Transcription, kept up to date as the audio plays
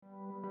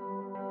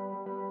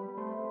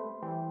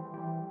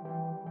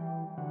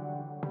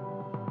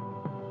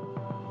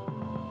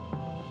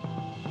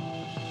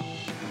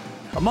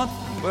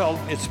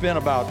It's been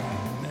about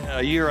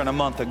a year and a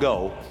month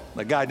ago.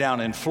 A guy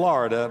down in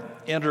Florida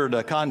entered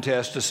a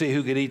contest to see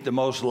who could eat the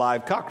most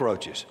live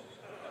cockroaches.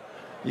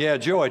 Yeah,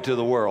 joy to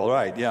the world,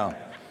 right, yeah.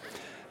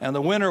 And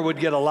the winner would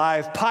get a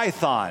live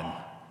python.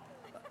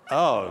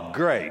 Oh,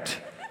 great.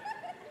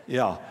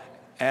 Yeah,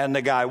 and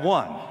the guy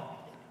won,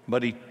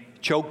 but he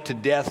choked to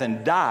death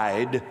and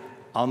died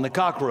on the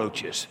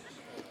cockroaches.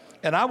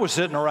 And I was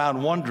sitting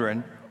around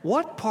wondering,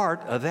 what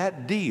part of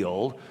that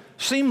deal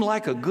seemed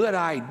like a good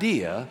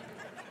idea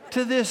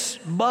to this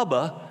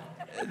Bubba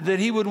that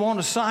he would want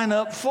to sign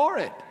up for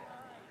it?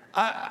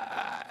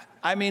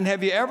 I mean,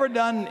 have you ever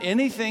done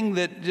anything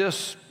that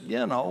just,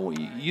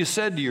 you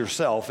said to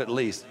yourself at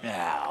least,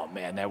 oh,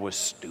 man, that was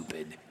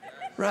stupid,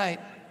 right?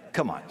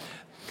 Come on.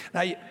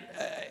 Now,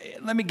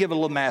 let me give a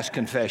little mass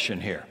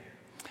confession here.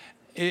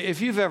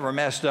 If you've ever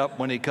messed up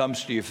when it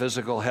comes to your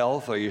physical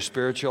health or your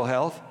spiritual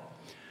health,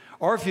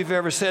 or if you've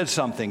ever said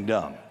something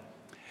dumb,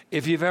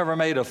 if you've ever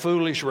made a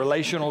foolish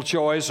relational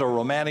choice or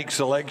romantic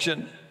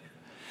selection,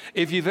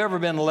 if you've ever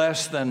been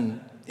less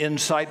than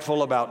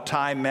insightful about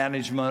time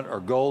management or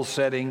goal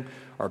setting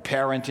or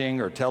parenting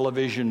or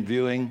television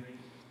viewing,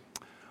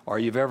 or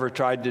you've ever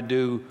tried to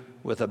do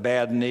with a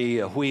bad knee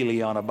a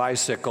wheelie on a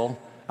bicycle,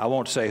 I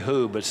won't say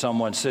who, but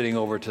someone sitting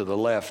over to the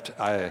left,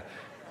 I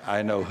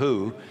know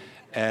who,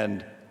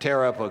 and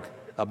tear up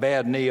a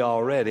bad knee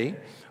already,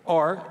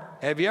 or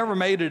have you ever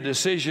made a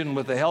decision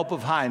with the help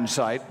of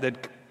hindsight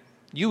that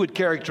you would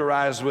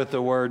characterize with the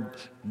word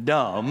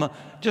dumb?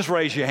 Just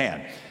raise your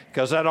hand,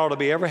 because that ought to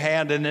be every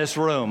hand in this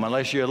room,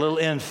 unless you're a little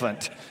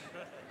infant.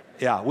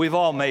 Yeah, we've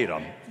all made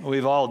them.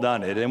 We've all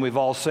done it, and we've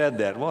all said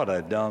that. What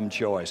a dumb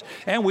choice.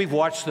 And we've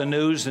watched the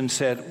news and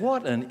said,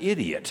 what an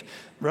idiot,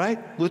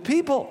 right? With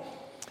people.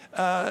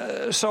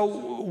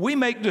 So we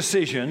make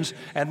decisions,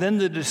 and then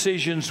the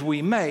decisions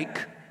we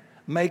make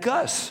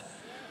us.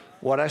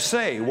 What I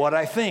say, what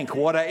I think,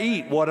 what I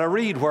eat, what I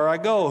read, where I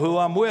go, who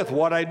I'm with,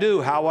 what I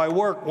do, how I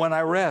work, when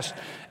I rest,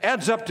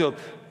 adds up to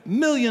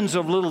millions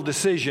of little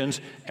decisions,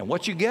 and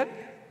what you get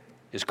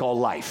is called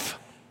life.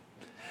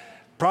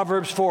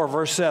 Proverbs 4,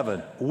 verse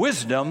 7,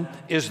 wisdom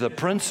is the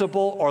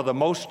principal or the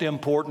most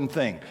important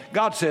thing.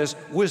 God says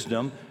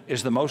wisdom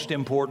is the most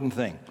important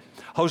thing.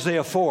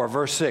 Hosea 4,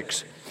 verse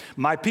 6,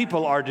 my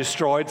people are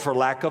destroyed for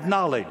lack of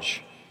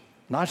knowledge.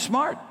 Not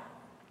smart.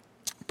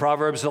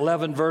 Proverbs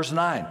 11, verse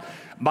 9,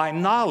 by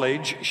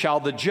knowledge shall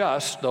the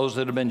just, those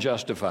that have been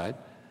justified,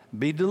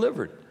 be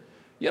delivered.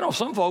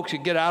 Some folks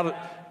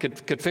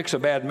could fix a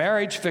bad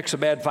marriage, fix a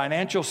bad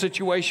financial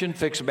situation,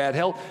 fix a bad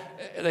health.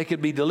 They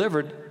could be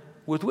delivered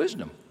with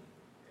wisdom.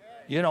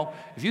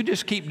 If you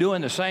just keep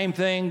doing the same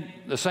thing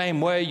the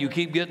same way, you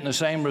keep getting the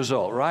same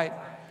result, right?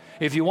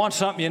 If you want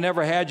something you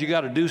never had, you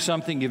got to do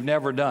something you've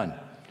never done.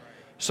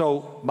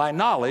 So by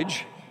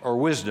knowledge or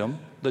wisdom,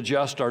 the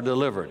just are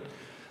delivered.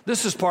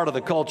 This is part of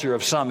the culture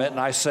of Summit, and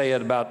I say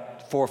it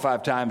about 4 or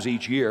 5 times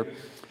each year.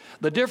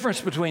 The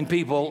difference between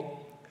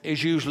people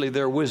is usually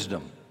their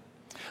wisdom.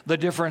 The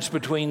difference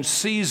between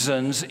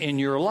seasons in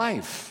your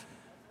life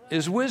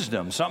is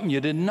wisdom, something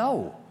you didn't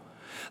know.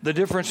 The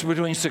difference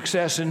between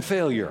success and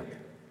failure,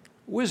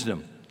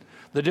 wisdom.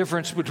 The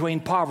difference between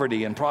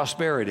poverty and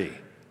prosperity,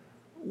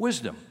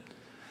 wisdom.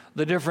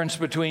 The difference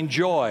between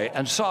joy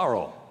and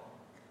sorrow,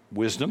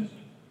 wisdom.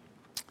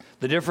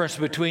 The difference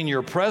between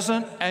your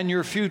present and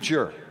your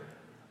future,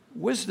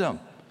 wisdom.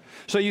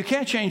 So you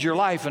can't change your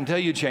life until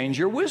you change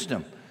your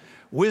wisdom.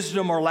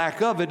 Wisdom or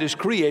lack of it is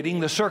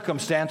creating the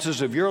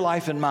circumstances of your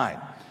life and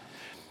mine.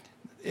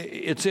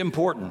 It's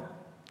important.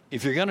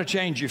 If you're going to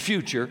change your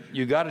future,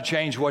 you got to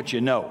change what you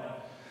know.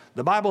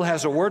 The Bible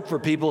has a word for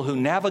people who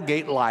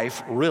navigate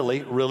life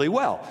really, really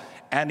well,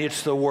 and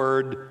it's the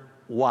word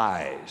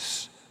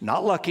wise.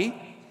 Not lucky,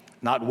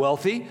 not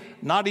wealthy,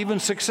 not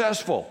even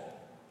successful.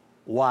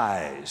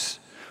 Wise.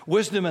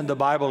 Wisdom in the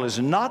Bible is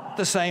not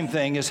the same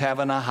thing as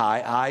having a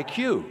high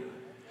IQ.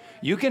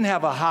 You can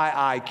have a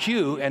high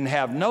IQ and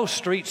have no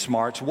street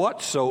smarts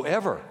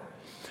whatsoever.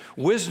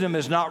 Wisdom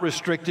is not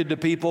restricted to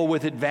people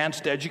with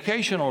advanced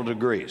educational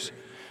degrees.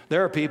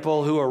 There are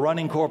people who are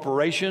running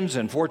corporations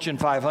and Fortune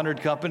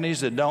 500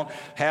 companies that don't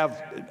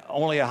have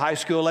only a high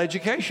school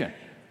education.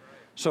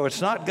 So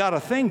it's not got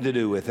a thing to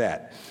do with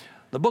that.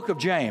 The book of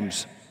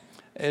James,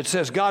 it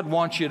says God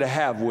wants you to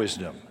have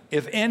wisdom.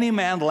 If any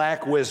man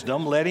lack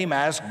wisdom, let him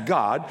ask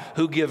God,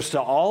 who gives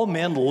to all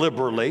men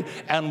liberally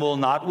and will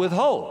not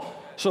withhold.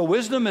 So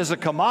wisdom is a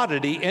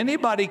commodity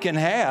anybody can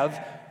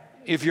have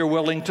if you're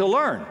willing to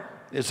learn.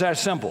 It's that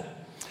simple.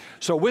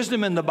 So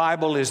wisdom in the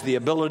Bible is the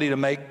ability to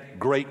make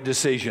great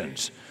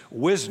decisions.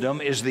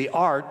 Wisdom is the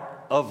art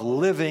of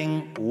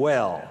living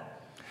well.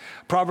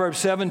 Proverbs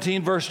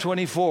 17, verse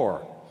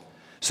 24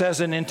 says,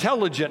 an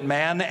intelligent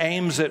man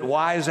aims at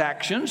wise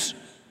actions.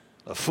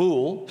 A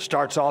fool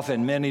starts off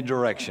in many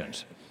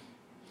directions.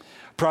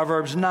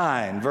 Proverbs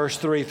 9, verse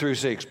 3 through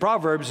 6.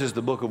 Proverbs is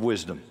the book of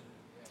wisdom.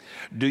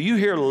 Do you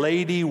hear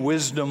Lady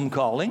Wisdom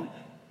calling?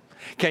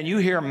 Can you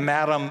hear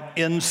Madam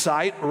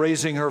Insight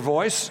raising her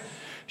voice?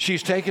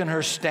 She's taken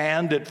her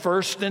stand at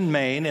First and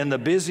Main in the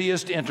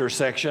busiest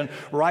intersection,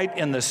 right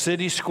in the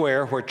city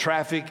square where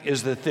traffic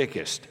is the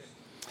thickest.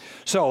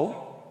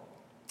 So,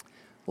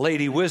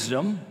 Lady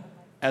Wisdom,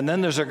 and then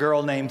there's a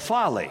girl named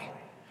Folly.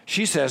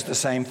 She says the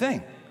same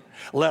thing.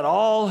 Let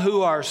all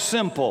who are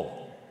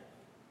simple,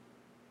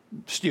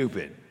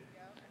 stupid,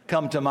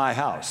 come to my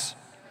house.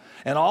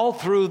 And all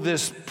through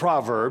this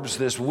Proverbs,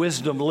 this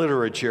wisdom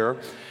literature,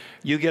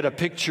 you get a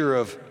picture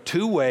of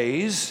two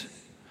ways,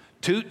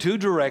 two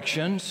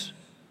directions,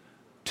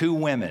 two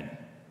women.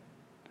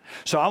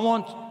 So I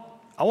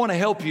want to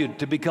help you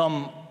to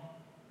become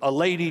a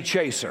lady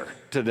chaser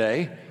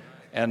today.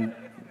 And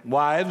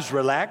wives,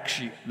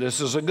 relax.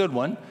 This is a good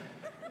one.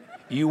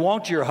 You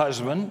want your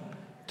husband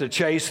to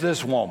chase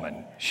this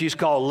woman. She's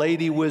called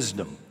Lady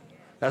Wisdom.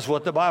 That's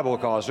what the Bible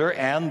calls her.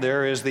 And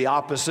there is the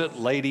opposite,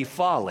 Lady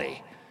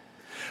Folly.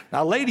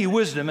 Now, Lady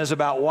Wisdom is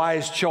about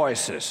wise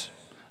choices,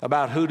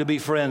 about who to be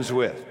friends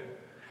with,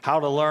 how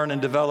to learn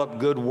and develop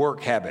good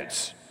work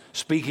habits,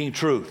 speaking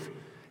truth,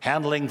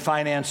 handling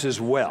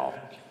finances well,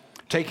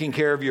 taking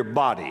care of your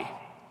body,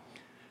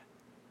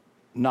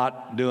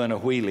 not doing a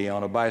wheelie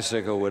on a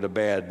bicycle with a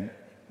bad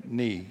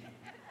knee.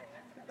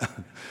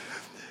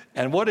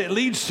 And what it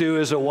leads to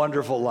is a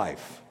wonderful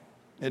life.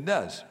 It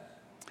does.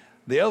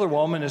 The other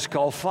woman is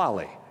called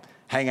Folly.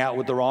 Hang out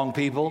with the wrong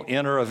people,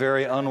 enter a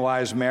very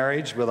unwise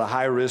marriage with a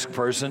high-risk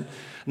person,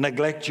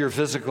 neglect your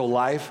physical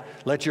life,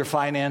 let your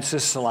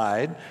finances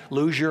slide,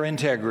 lose your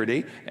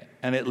integrity,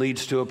 and it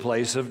leads to a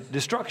place of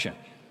destruction.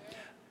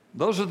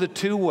 Those are the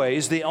two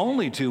ways, the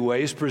only two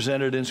ways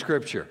presented in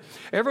Scripture.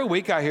 Every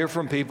week I hear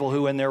from people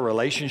who in their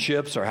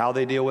relationships or how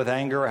they deal with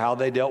anger or how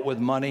they dealt with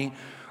money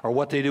or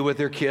what they do with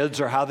their kids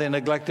or how they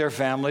neglect their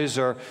families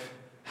or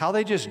how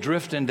they just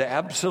drift into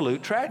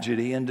absolute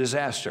tragedy and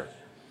disaster.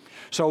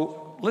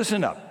 So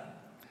listen up.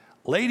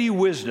 Lady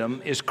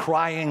Wisdom is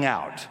crying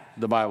out,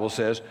 the Bible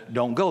says,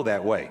 don't go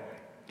that way.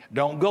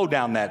 Don't go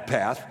down that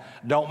path.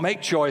 Don't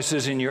make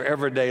choices in your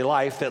everyday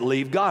life that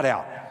leave God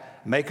out.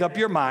 Make up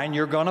your mind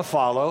you're going to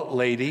follow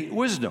Lady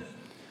Wisdom.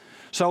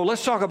 So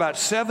let's talk about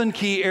 7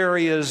 key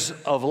areas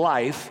of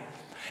life,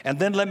 and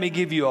then let me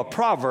give you a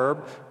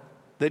proverb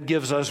that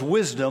gives us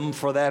wisdom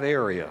for that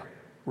area.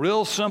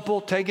 Real simple,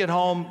 take it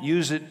home,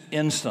 use it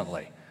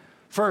instantly.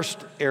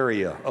 First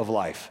area of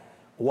life,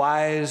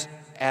 wise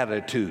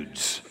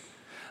attitudes.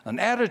 An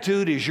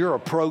attitude is your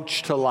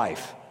approach to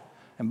life.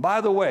 And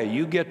by the way,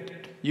 you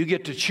get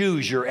to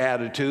choose your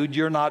attitude.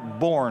 You're not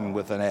born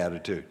with an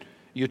attitude.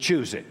 You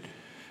choose it.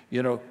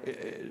 You know,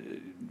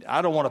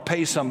 I don't want to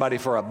pay somebody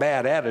for a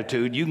bad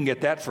attitude. You can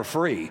get that for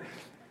free.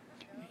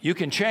 You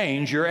can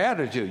change your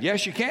attitude.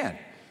 Yes, you can,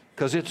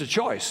 because it's a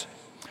choice.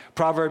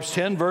 Proverbs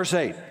 10, verse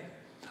 8.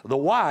 The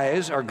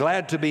wise are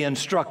glad to be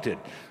instructed,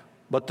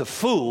 but the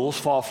fools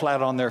fall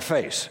flat on their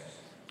face.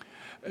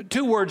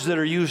 2 words that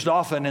are used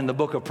often in the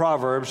book of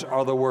Proverbs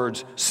are the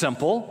words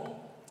simple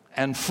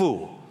and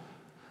fool.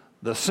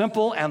 The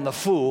simple and the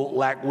fool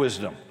lack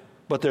wisdom,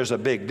 but there's a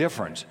big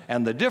difference,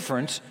 and the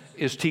difference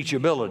is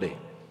teachability.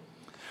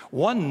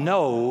 One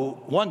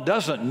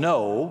doesn't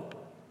know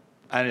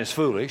and is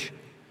foolish,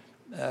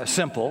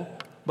 simple,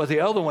 but the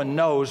other one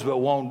knows but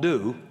won't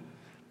do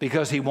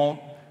because he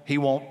won't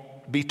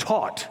be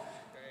taught.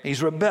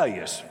 He's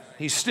rebellious.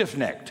 He's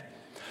stiff-necked.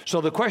 So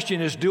the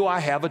question is, do I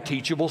have a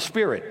teachable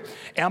spirit?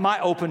 Am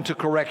I open to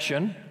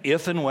correction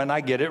if and when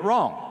I get it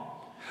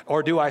wrong?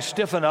 Or do I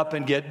stiffen up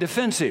and get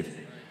defensive?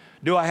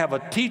 Do I have a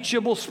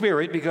teachable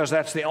spirit? Because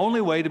that's the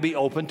only way to be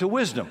open to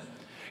wisdom.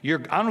 I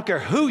don't care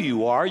who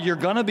you are, you're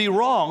going to be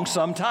wrong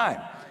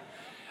sometime.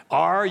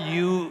 Are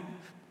you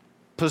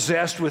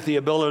possessed with the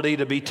ability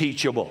to be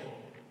teachable?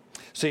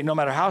 See, no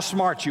matter how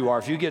smart you are,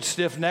 if you get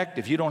stiff-necked,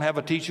 if you don't have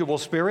a teachable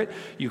spirit,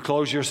 you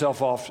close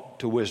yourself off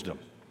to wisdom.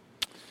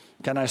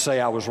 Can I say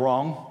I was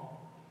wrong?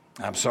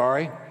 I'm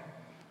sorry.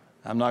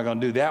 I'm not going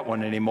to do that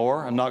one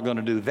anymore. I'm not going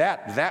to do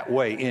that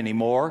way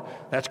anymore.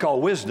 That's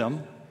called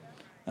wisdom.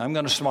 I'm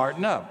going to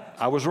smarten up.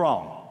 I was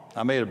wrong.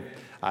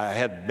 I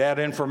had bad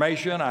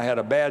information. I had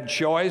a bad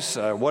choice,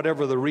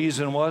 whatever the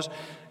reason was.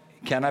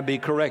 Can I be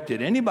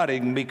corrected? Anybody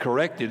can be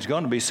corrected is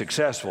going to be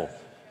successful.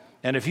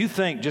 And if you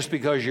think just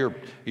because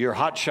you're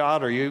hot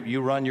shot or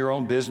you run your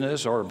own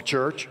business or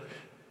church,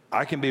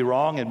 I can be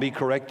wrong and be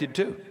corrected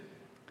too.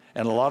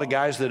 And a lot of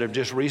guys that have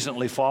just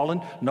recently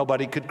fallen,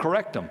 nobody could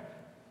correct them.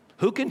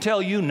 Who can tell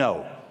you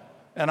no?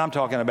 And I'm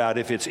talking about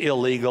if it's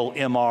illegal,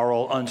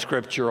 immoral,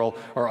 unscriptural,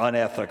 or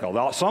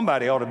unethical.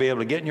 Somebody ought to be able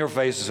to get in your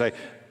face and say,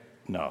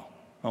 no,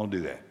 don't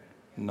do that.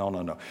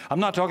 No. I'm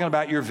not talking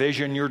about your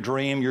vision, your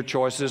dream, your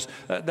choices.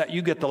 That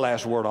you get the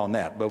last word on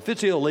that. But if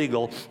it's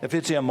illegal, if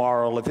it's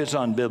immoral, if it's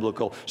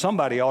unbiblical,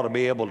 somebody ought to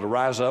be able to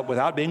rise up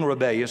without being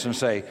rebellious and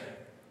say,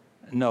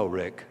 no,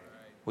 Rick,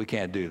 we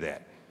can't do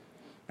that.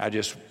 I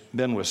just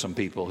been with some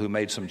people who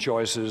made some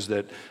choices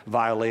that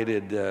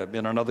violated,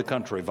 in another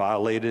country,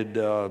 violated,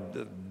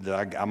 I'm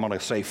going to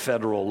say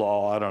federal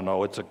law. I don't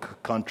know. It's a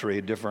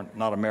country, different,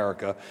 not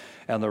America.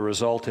 And the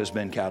result has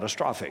been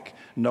catastrophic.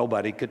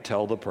 Nobody could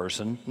tell the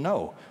person,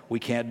 no, we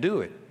can't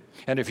do it.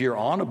 And if you're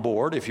on a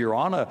board, if you're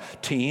on a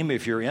team,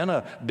 if you're in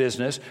a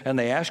business, and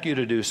they ask you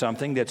to do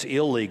something that's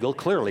illegal,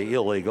 clearly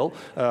unbiblical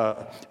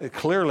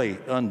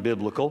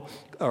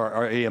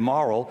or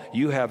immoral,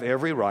 you have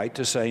every right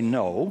to say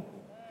no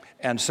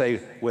and say,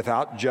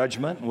 without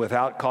judgment,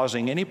 without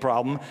causing any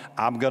problem,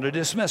 I'm going to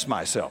dismiss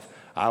myself.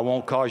 I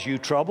won't cause you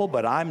trouble,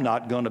 but I'm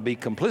not going to be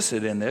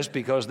complicit in this,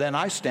 because then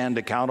I stand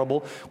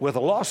accountable with a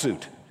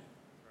lawsuit.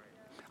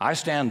 I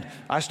stand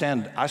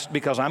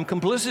because I'm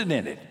complicit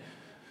in it.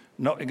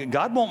 No,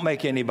 God won't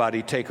make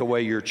anybody take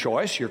away your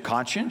choice, your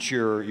conscience,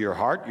 your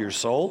heart, your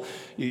soul.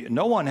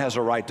 No one has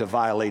a right to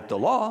violate the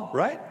law,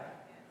 right?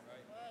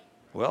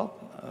 Well,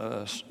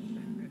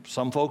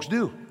 some folks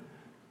do.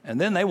 And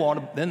then they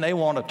want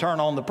to turn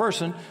on the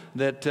person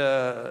that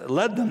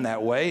led them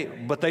that way,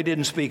 but they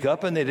didn't speak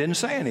up and they didn't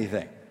say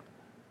anything.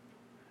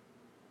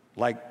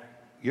 Like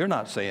you're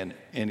not saying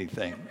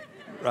anything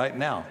right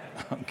now.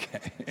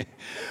 Okay.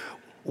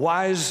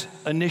 Wise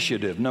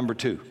initiative, number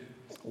 2.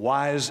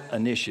 Wise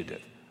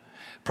initiative.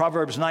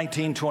 Proverbs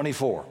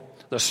 19:24.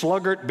 The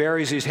sluggard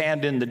buries his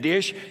hand in the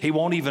dish. He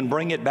won't even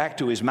bring it back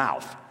to his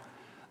mouth.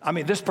 I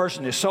mean, this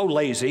person is so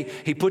lazy,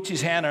 he puts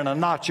his hand in a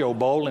nacho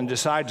bowl and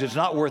decides it's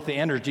not worth the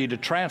energy to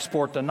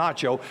transport the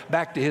nacho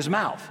back to his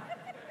mouth.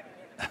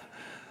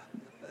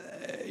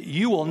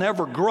 You will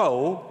never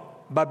grow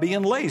by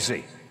being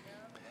lazy.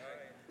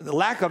 The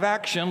lack of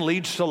action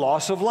leads to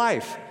loss of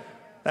life.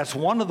 That's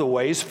one of the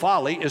ways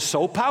folly is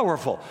so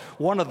powerful.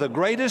 One of the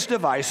greatest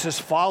devices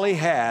folly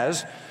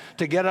has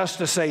to get us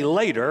to say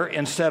later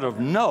instead of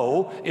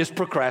no is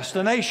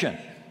procrastination.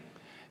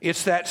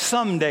 It's that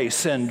someday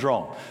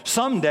syndrome.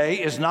 Someday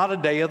is not a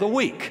day of the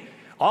week.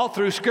 All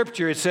through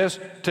Scripture it says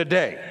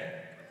today.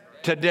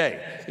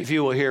 Today. If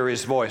you will hear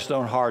His voice,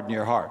 don't harden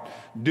your heart.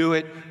 Do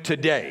it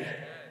today.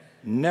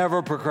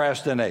 Never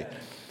procrastinate.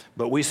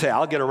 But we say,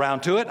 I'll get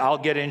around to it. I'll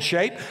get in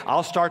shape.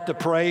 I'll start to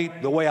pray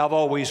the way I've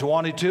always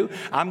wanted to.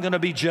 I'm going to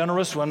be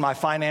generous when my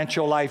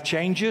financial life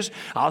changes.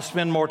 I'll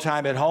spend more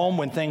time at home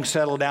when things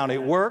settle down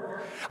at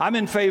work. I'm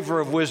in favor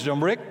of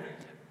wisdom, Rick,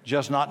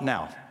 just not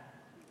now.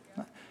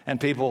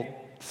 And people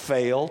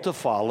fail to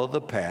follow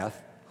the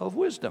path of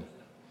wisdom.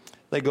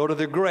 They go to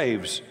their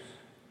graves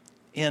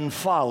in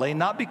folly,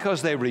 not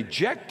because they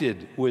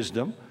rejected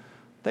wisdom.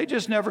 They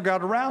just never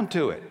got around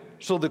to it.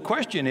 So the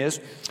question is,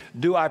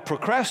 do I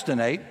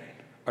procrastinate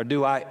or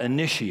do I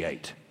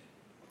initiate?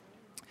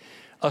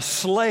 A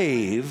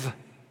slave,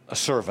 a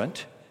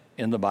servant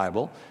in the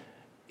Bible,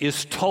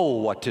 is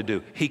told what to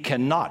do. He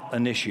cannot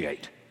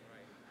initiate.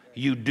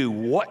 You do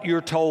what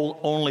you're told,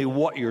 only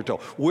what you're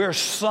told. We're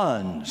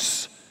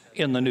sons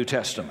in the New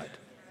Testament.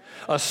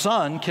 A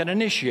son can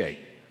initiate.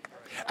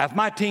 If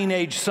my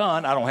teenage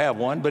son, I don't have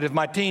one, but if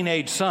my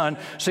teenage son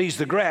sees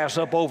the grass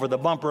up over the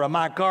bumper of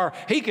my car,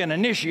 he can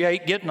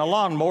initiate getting a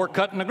lawnmower,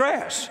 cutting the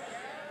grass.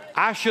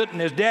 I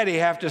shouldn't, as daddy,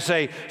 have to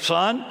say,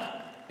 son,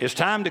 it's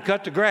time to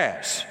cut the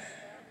grass.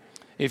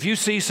 If you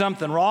see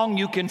something wrong,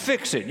 you can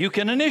fix it. You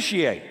can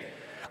initiate.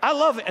 I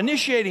love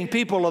initiating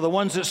people are the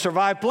ones that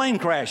survive plane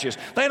crashes.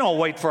 They don't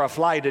wait for a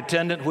flight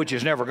attendant, which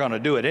is never going to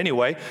do it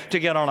anyway, to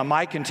get on a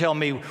mic and tell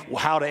me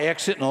how to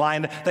exit and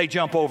line. They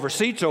jump over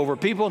seats, over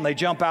people, and they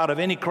jump out of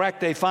any crack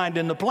they find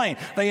in the plane.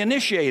 They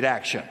initiate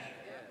action.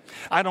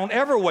 I don't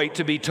ever wait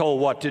to be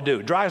told what to do.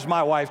 It drives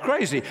my wife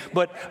crazy,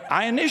 but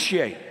I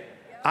initiate.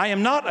 I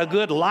am not a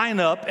good line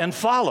up and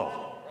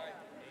follow.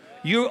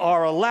 You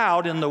are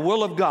allowed in the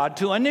will of God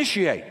to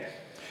initiate.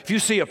 If you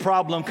see a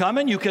problem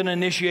coming, you can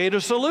initiate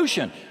a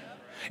solution.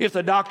 If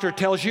the doctor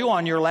tells you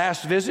on your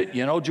last visit,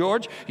 you know,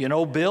 George, you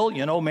know, Bill,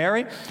 you know,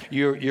 Mary,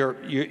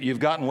 you've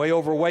gotten way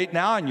overweight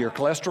now and your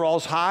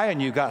cholesterol's high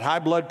and you've got high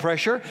blood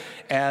pressure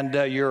and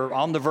you're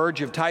on the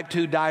verge of type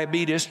 2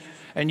 diabetes,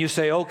 and you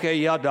say, okay,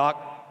 yeah,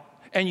 doc,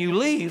 and you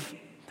leave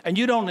and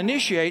you don't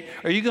initiate,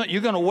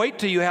 you're going to wait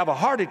till you have a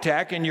heart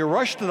attack and you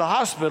rush to the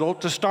hospital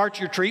to start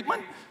your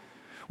treatment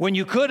when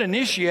you could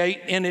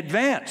initiate in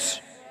advance.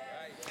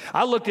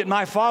 I looked at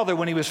my father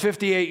when he was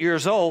 58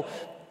 years old,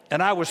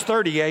 and I was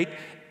 38,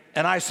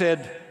 and I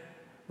said,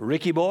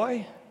 Ricky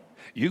boy,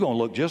 you're going to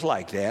look just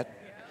like that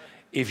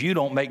if you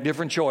don't make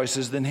different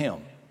choices than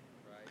him.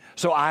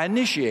 So I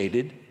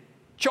initiated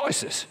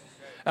choices.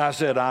 I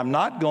said, I'm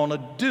not going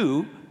to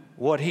do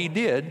what he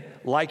did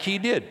like he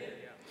did.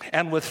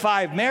 And with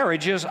 5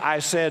 marriages, I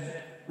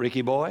said,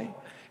 Ricky boy,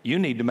 you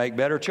need to make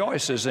better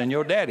choices than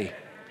your daddy.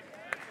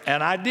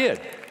 And I did.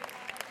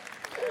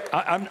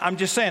 I'm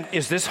just saying,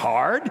 is this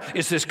hard?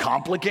 Is this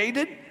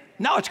complicated?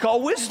 No, it's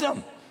called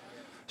wisdom.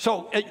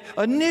 So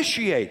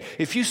initiate.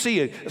 If you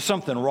see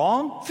something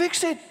wrong,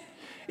 fix it.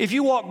 If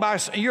you walk by,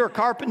 you're a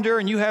carpenter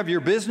and you have your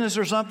business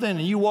or something,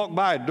 and you walk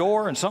by a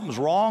door and something's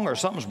wrong or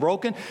something's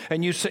broken,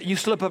 and you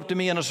slip up to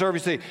me in a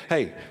service and say,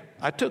 hey,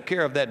 I took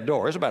care of that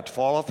door. It's about to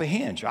fall off a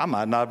hinge. I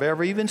might not have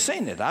ever even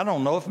seen it. I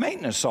don't know if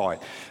maintenance saw it.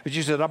 But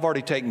you said, I've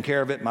already taken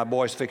care of it. My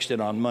boys fixed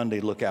it on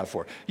Monday. Look out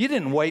for it. You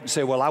didn't wait and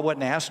say, well, I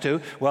wasn't asked to.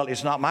 Well,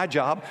 it's not my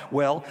job.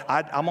 Well,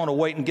 I'm going to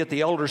wait and get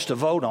the elders to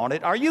vote on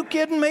it. Are you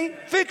kidding me?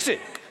 Fix it.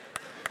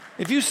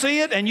 If you see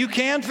it and you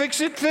can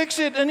fix it, fix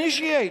it.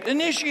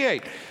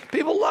 Initiate.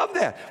 People love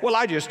that. Well,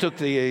 I just took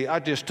the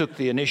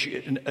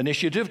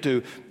initiative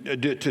to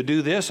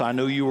do this. I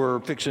knew you were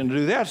fixing to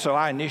do that, so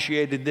I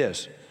initiated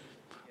this.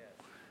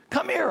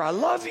 Come here, I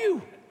love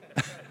you.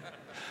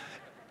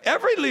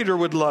 Every leader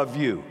would love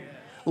you.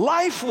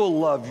 Life will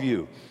love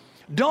you.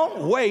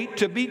 Don't wait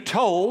to be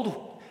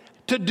told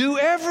to do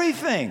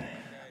everything.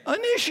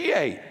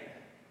 Initiate.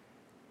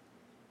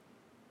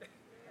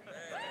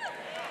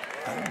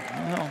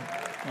 No.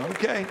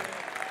 Okay.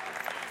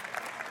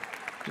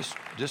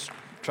 Just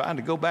trying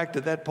to go back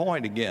to that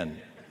point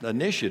again. The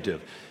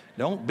initiative.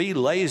 Don't be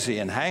lazy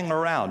and hang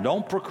around.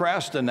 Don't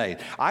procrastinate.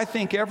 I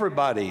think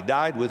everybody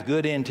died with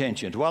good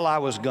intentions. Well, I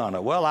was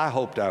gonna. Well, I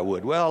hoped I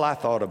would. Well, I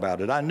thought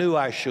about it. I knew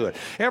I should.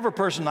 Every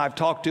person I've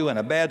talked to in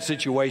a bad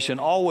situation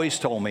always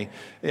told me,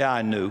 yeah,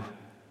 I knew.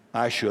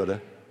 I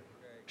shoulda,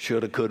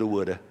 coulda,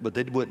 woulda, but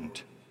they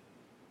wouldn't.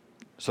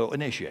 So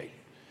initiate.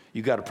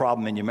 You got a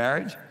problem in your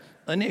marriage?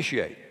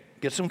 Initiate.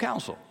 Get some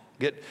counsel.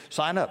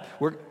 Sign up.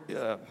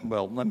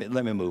 Well,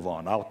 let me move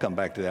on. I'll come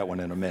back to that one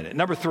in a minute.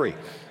 Number 3.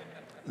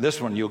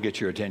 This one, you'll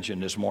get your attention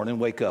this morning.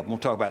 Wake up. We'll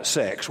talk about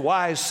sex.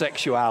 Why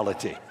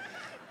sexuality?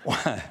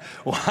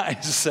 Why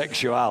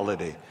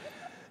sexuality?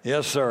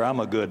 Yes, sir, I'm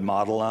a good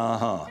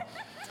model.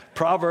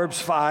 Proverbs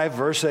 5,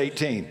 verse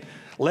 18.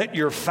 Let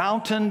your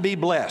fountain be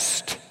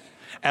blessed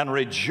and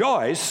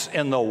rejoice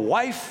in the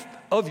wife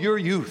of your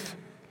youth.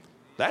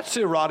 That's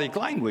erotic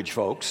language,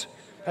 folks.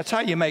 That's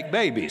how you make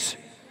babies.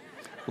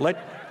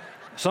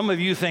 Some of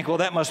you think, well,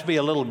 that must be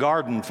a little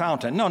garden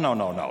fountain.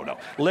 No.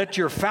 Let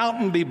your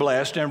fountain be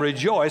blessed and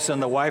rejoice in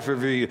the wife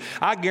of your youth.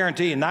 I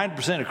guarantee you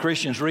 90% of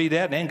Christians read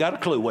that and ain't got a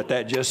clue what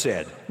that just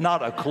said.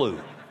 Not a clue.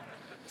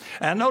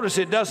 And notice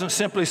it doesn't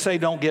simply say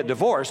don't get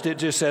divorced. It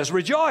just says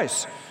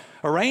rejoice.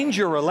 Arrange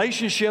your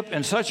relationship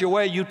in such a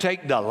way you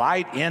take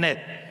delight in it.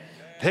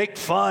 Take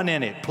fun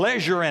in it,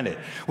 pleasure in it.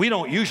 We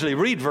don't usually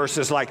read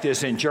verses like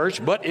this in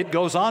church, but it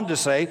goes on to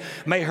say,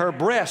 may her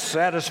breasts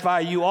satisfy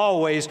you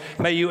always.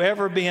 May you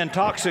ever be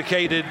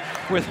intoxicated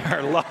with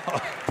her love.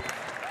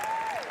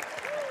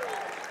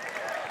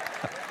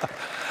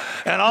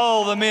 And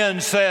all the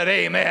men said,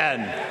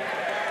 amen.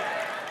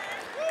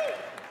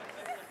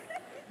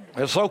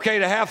 It's okay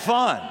to have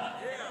fun.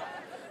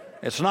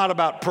 It's not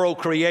about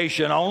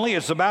procreation only.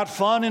 It's about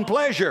fun and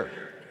pleasure.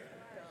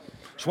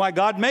 That's why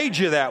God made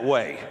you that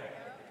way.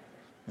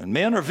 And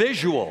men are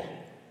visual.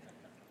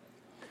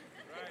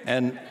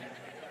 And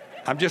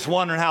I'm just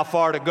wondering how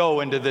far to go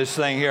into this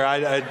thing here.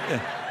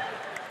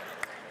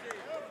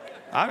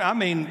 I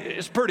mean,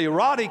 it's pretty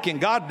erotic, and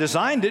God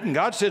designed it, and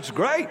God said it's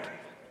great.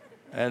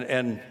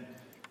 And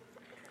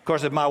of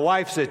course, if my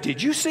wife said,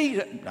 did you see?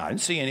 No, I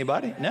didn't see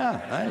anybody.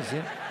 No, I didn't see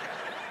it.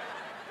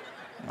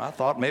 I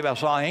thought maybe I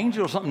saw an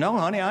angel or something. No,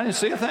 honey, I didn't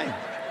see a thing.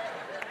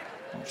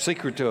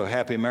 Secret to a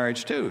happy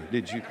marriage, too.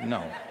 Did you?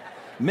 No.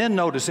 Men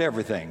notice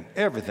everything.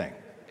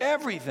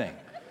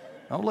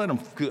 Don't let them.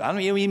 I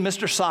mean,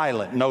 Mr.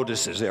 Silent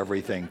notices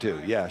everything,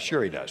 too. Yeah,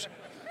 sure he does.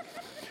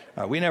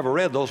 We never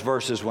read those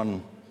verses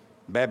when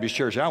Baptist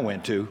church I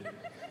went to.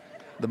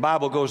 The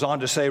Bible goes on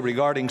to say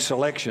regarding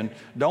selection,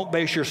 don't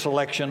base your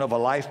selection of a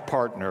life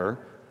partner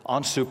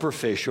on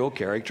superficial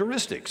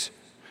characteristics.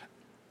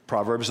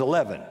 Proverbs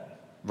 11,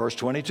 verse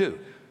 22.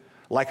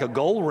 Like a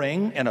gold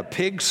ring in a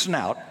pig's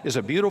snout is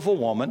a beautiful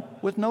woman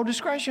with no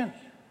discretion.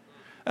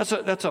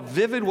 That's a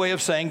vivid way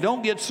of saying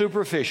don't get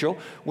superficial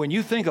when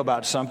you think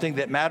about something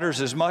that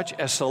matters as much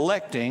as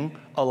selecting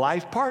a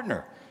life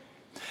partner.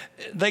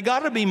 They got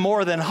to be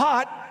more than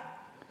hot.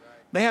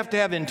 They have to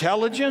have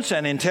intelligence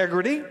and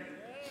integrity.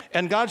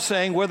 And God's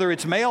saying whether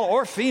it's male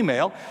or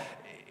female,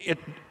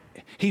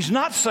 He's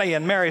not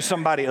saying marry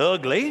somebody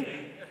ugly.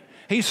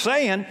 He's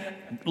saying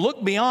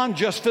look beyond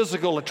just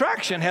physical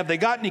attraction. Have they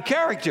got any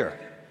character?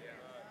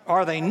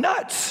 Are they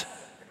nuts?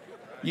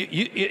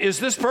 Is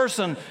this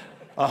person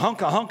a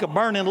hunk of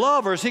burning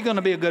love, or is he going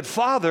to be a good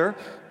father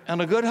and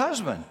a good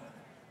husband?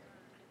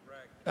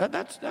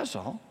 That's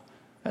all.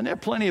 And there are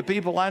plenty of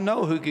people I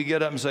know who could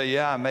get up and say,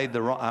 yeah, I made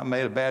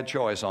a bad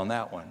choice on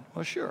that one.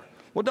 Well, sure.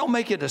 Well, don't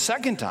make it a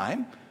second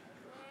time.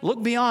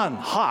 Look beyond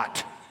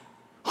hot.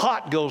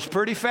 Hot goes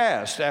pretty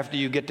fast after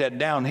you get that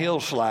downhill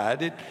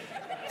slide.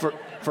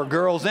 For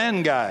girls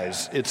and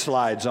guys, it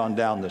slides on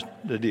down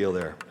the deal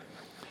there.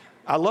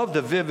 I love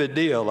the vivid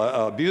deal.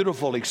 A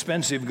beautiful,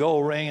 expensive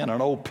gold ring and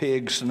an old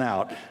pig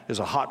snout is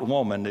a hot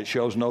woman that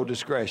shows no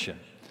discretion.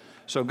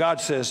 So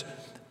God says,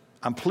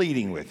 I'm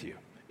pleading with you.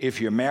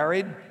 If you're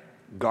married,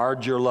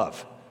 guard your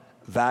love.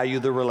 Value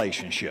the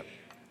relationship.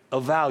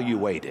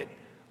 Evaluate it.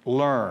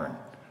 Learn.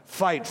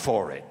 Fight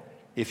for it.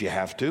 If you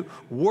have to,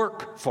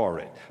 work for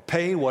it.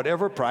 Pay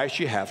whatever price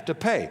you have to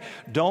pay.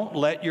 Don't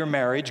let your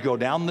marriage go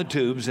down the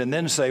tubes and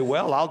then say,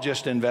 well, I'll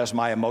just invest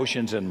my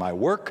emotions in my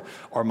work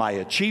or my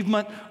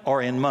achievement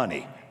or in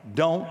money.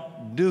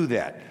 Don't do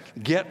that.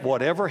 Get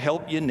whatever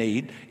help you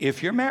need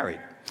if you're married.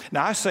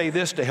 Now, I say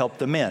this to help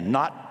the men,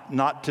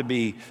 not to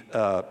be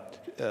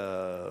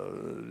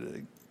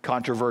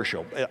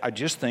controversial. I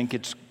just think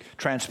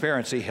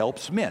transparency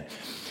helps men.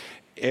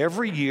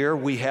 Every year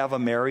we have a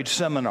marriage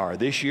seminar.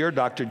 This year,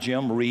 Dr.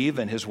 Jim Reeve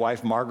and his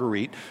wife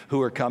Marguerite,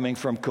 who are coming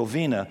from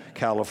Covina,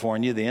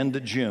 California, the end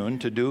of June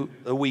to do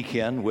a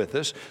weekend with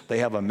us. They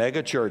have a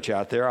mega church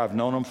out there. I've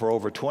known them for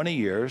over 20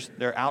 years.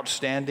 They're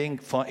outstanding.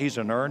 Fun. He's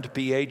an earned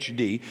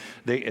PhD,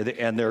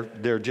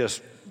 they're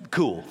just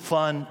cool,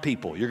 fun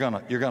people. You're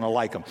gonna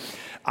like them.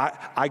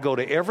 I go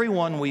to every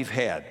one we've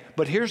had,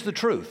 but here's the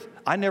truth.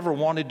 I never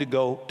wanted to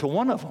go to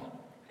one of them.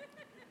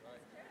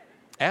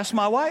 Ask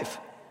my wife.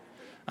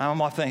 I'm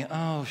thinking,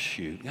 oh,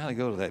 shoot, got to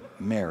go to that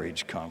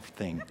marriage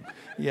thing.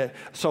 Yeah.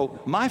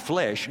 So my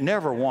flesh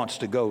never wants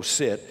to go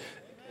sit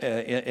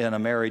in a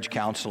marriage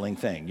counseling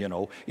thing. You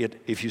know,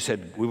 if you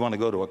said, we want to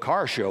go to a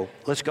car show,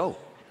 let's go.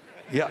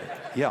 Yeah,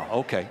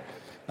 okay.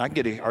 I can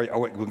get we're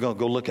going to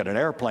go look at an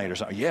airplane or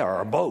something. Yeah, or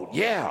a boat.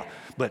 Yeah.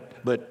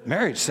 But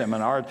marriage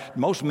seminar,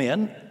 most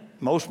men,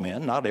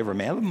 not every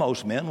man, but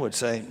most men would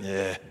say,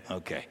 yeah,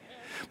 okay.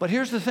 But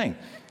here's the thing.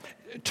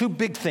 Two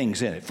big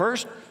things in it.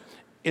 First,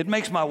 it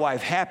makes my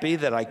wife happy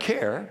that I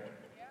care.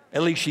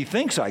 At least she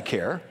thinks I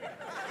care.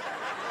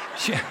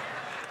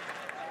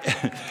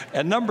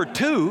 And number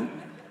two,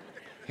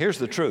 here's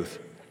the truth.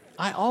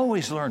 I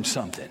always learn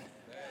something.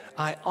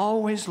 I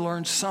always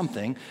learn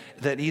something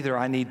that either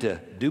I need to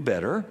do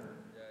better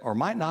or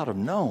might not have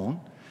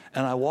known,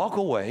 and I walk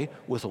away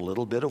with a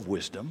little bit of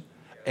wisdom,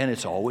 and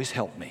it's always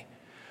helped me.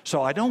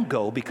 So I don't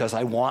go because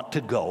I want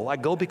to go. I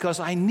go because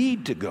I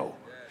need to go.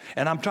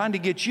 And I'm trying to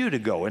get you to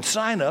go and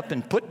sign up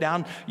and put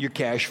down your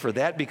cash for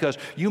that, because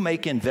you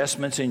make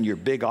investments in your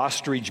big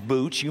ostrich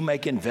boots. You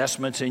make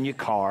investments in your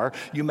car.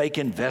 You make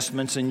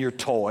investments in your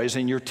toys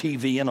and your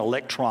TV and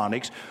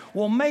electronics.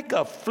 Well, make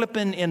a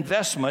flippin'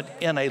 investment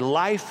in a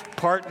life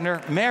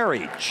partner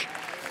marriage.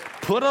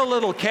 Put a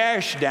little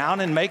cash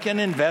down and make an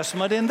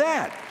investment in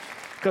that,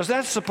 because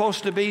that's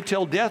supposed to be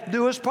till death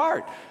do us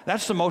part.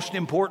 That's the most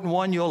important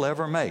one you'll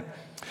ever make.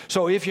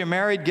 So if you're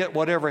married, get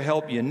whatever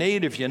help you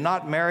need. If you're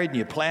not married and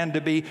you plan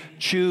to be,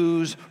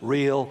 choose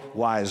real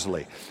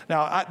wisely.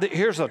 Now,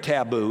 here's a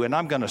taboo, and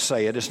I'm going to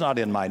say it. It's not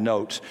in my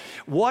notes.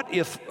 What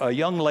if a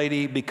young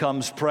lady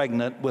becomes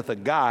pregnant with a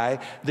guy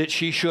that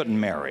she shouldn't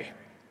marry?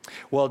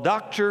 Well,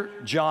 Dr.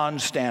 John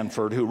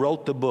Stanford, who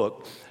wrote the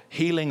book,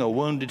 Healing a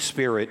Wounded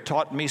Spirit,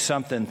 taught me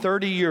something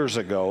 30 years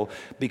ago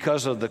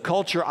because of the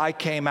culture I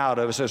came out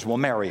of. It says, well,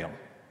 marry him.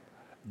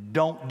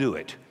 Don't do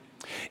it.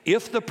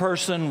 If the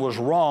person was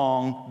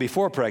wrong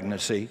before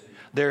pregnancy,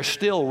 they're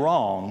still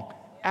wrong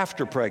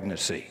after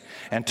pregnancy.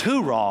 And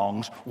two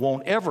wrongs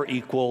won't ever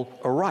equal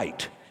a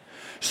right.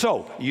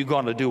 So you're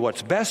going to do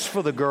what's best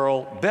for the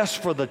girl,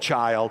 best for the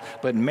child,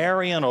 but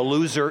marrying a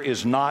loser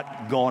is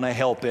not going to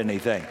help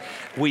anything.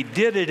 We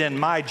did it in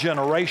my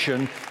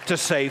generation to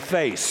save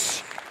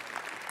face.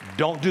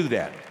 Don't do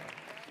that.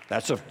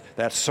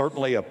 That's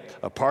certainly a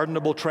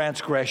pardonable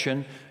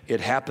transgression. It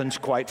happens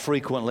quite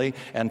frequently.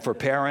 And for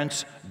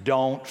parents,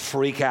 don't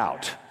freak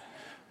out.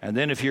 And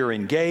then if you're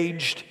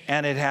engaged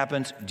and it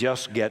happens,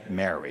 just get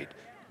married.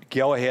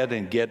 Go ahead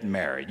and get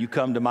married. You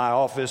come to my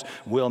office,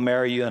 we'll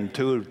marry you in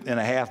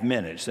 2.5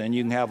 minutes. Then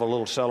you can have a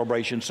little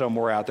celebration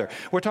somewhere out there.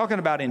 We're talking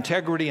about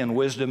integrity and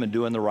wisdom and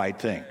doing the right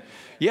thing.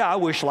 Yeah, I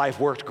wish life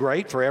worked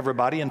great for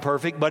everybody and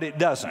perfect, but it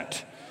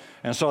doesn't.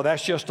 And so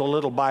that's just a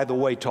little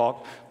by-the-way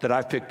talk that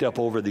I've picked up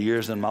over the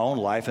years in my own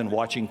life and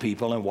watching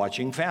people and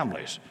watching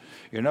families.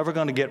 You're never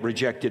going to get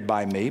rejected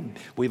by me.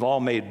 We've all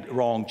made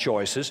wrong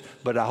choices,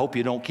 but I hope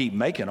you don't keep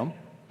making them.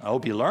 I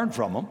hope you learn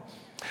from them.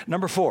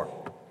 Number 4,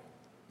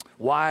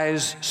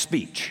 wise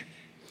speech.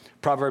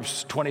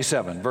 Proverbs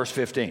 27, verse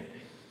 15.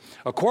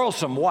 A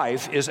quarrelsome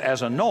wife is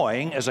as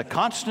annoying as a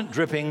constant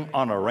dripping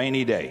on a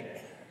rainy day.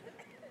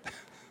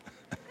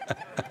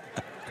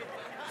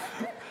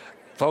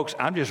 Folks,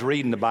 I'm just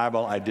reading the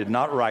Bible. I did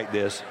not write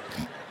this.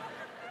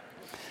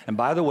 And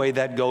by the way,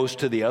 that goes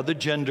to the other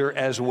gender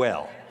as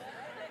well.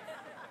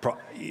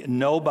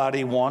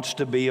 Nobody wants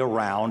to be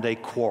around a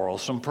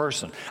quarrelsome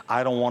person.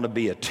 I don't want to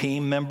be a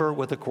team member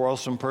with a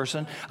quarrelsome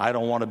person. I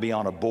don't want to be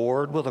on a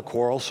board with a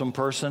quarrelsome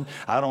person.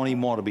 I don't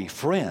even want to be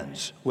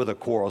friends with a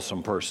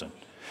quarrelsome person.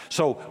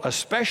 So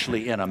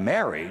especially in a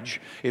marriage,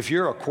 if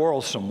you're a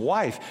quarrelsome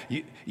wife,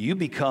 you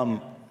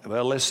become,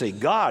 well, let's see,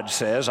 God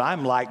says,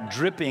 I'm like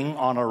dripping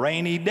on a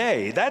rainy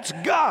day. That's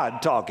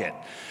God talking.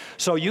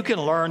 So you can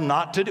learn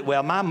not to do,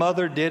 well, my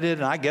mother did it,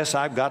 and I guess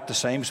I've got the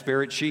same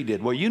spirit she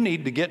did. Well, you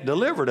need to get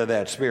delivered of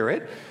that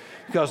spirit,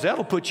 because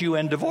that'll put you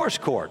in divorce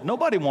court.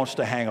 Nobody wants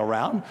to hang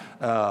around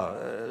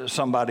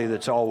somebody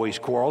that's always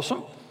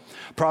quarrelsome.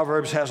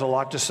 Proverbs has a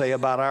lot to say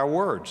about our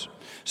words.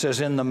 It says,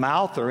 in the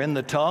mouth or in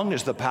the tongue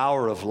is the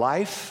power of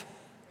life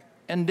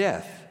and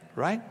death,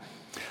 right?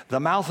 The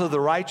mouth of the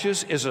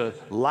righteous is a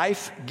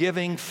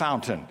life-giving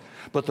fountain,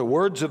 but the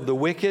words of the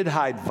wicked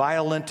hide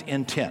violent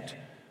intent.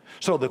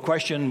 So the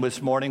question this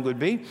morning would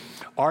be,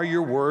 are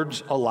your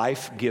words a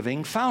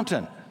life-giving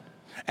fountain?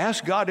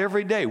 Ask God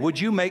every day, would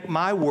you make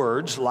my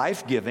words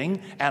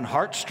life-giving and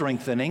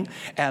heart-strengthening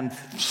and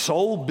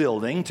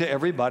soul-building to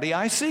everybody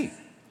I see?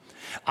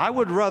 I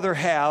would rather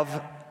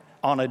have,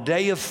 on a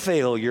day of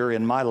failure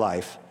in my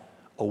life,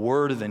 a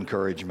word of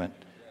encouragement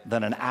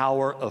than an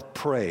hour of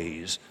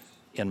praise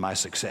in my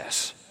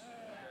success.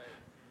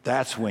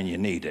 That's when you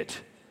need it.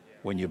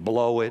 When you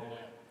blow it,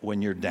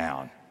 when you're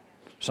down.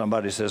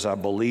 Somebody says, I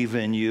believe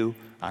in you.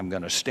 I'm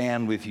going to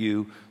stand with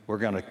you. We're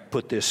going to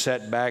put this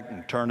setback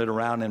and turn it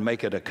around and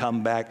make it a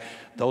comeback.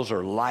 Those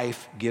are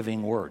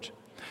life-giving words.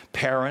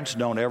 Parents,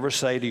 don't ever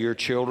say to your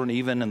children,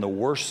 even in the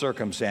worst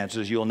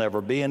circumstances, you'll never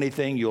be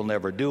anything, you'll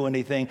never do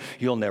anything,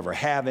 you'll never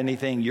have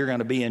anything, you're going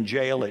to be in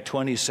jail at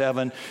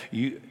 27.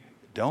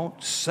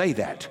 Don't say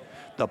that.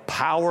 The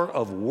power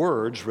of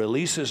words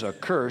releases a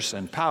curse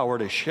and power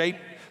to shape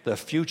the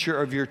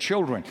future of your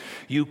children.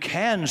 You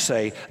can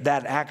say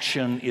that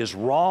action is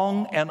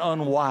wrong and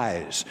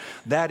unwise.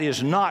 That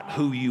is not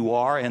who you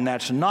are, and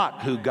that's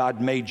not who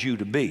God made you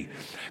to be.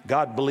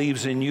 God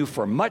believes in you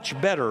for much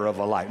better of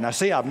a life. Now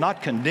see, I've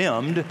not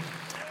condemned,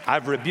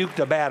 I've rebuked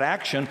a bad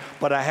action,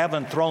 but I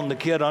haven't thrown the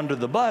kid under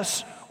the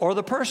bus or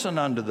the person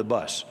under the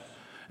bus.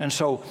 And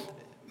so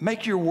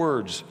make your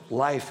words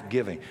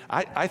life-giving.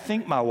 I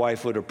think my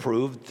wife would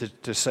approve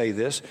to say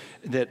this,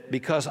 that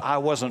because I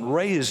wasn't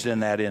raised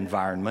in that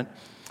environment,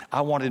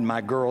 I wanted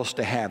my girls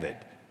to have it.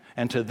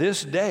 And to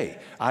this day,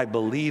 I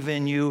believe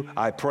in you.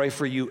 I pray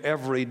for you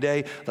every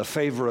day, the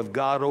favor of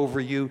God over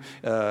you.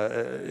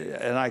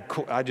 And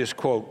I just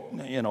quote,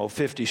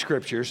 50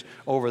 scriptures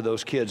over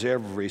those kids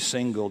every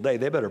single day.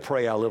 They better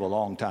pray I live a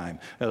long time.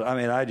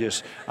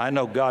 I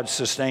know God's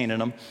sustaining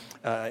them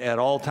at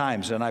all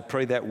times. And I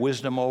pray that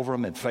wisdom over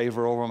them and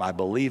favor over them. I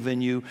believe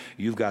in you.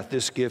 You've got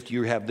this gift.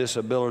 You have this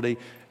ability.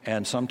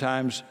 And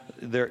sometimes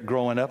they're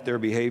growing up, their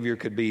behavior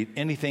could be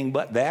anything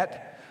but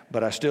that.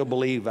 But I still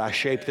believe I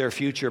shape their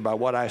future by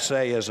what I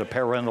say as a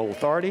parental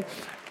authority,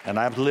 and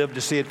I've lived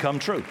to see it come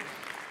true.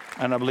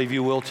 And I believe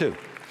you will too.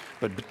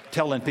 But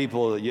telling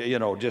people,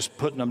 just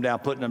putting them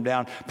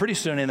down, pretty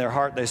soon in their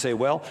heart they say,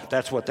 well,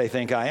 that's what they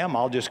think I am.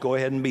 I'll just go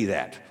ahead and be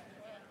that.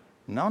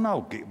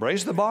 No,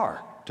 raise the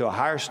bar to a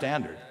higher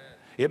standard.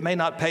 It may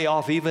not pay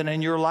off even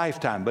in your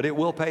lifetime, but it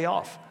will pay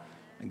off.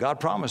 And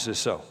God promises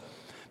so.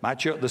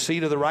 The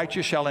seed of the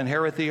righteous shall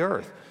inherit the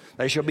earth.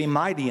 They shall be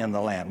mighty in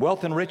the land.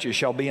 Wealth and riches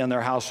shall be in their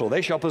household.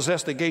 They shall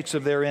possess the gates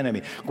of their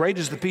enemy. Great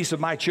is the peace of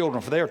my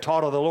children, for they are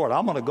taught of the Lord.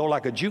 I'm going to go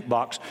like a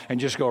jukebox and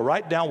just go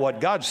right down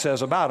what God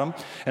says about them.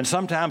 And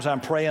sometimes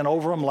I'm praying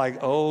over them like,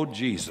 oh,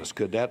 Jesus,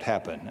 could that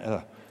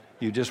happen?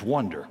 You just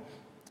wonder.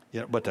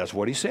 But that's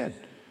what he said.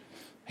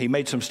 He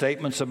made some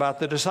statements about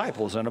the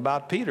disciples and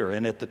about Peter.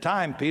 And at the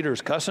time,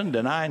 Peter's cussing,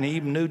 denying he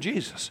even knew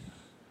Jesus.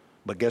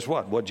 But guess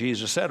what? What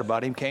Jesus said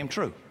about him came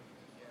true.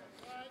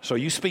 So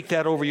you speak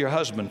that over your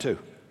husband too.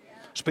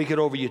 Speak it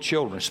over your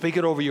children. Speak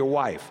it over your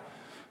wife.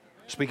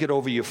 Speak it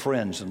over your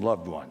friends and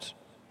loved ones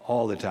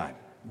all the time.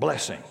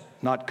 Blessing,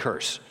 not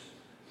curse.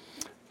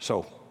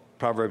 So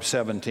Proverbs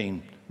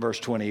 17, verse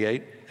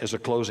 28 is a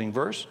closing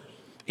verse.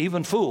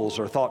 Even fools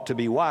are thought to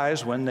be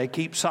wise when they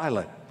keep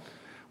silent.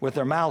 With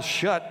their mouths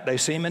shut, they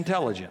seem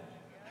intelligent.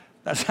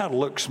 That's how to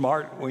look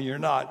smart when you're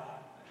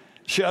not.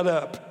 Shut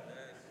up.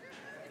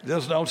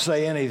 Just don't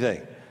say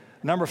anything.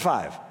 Number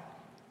 5,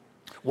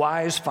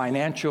 wise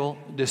financial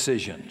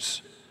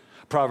decisions.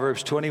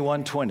 Proverbs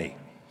 21:20.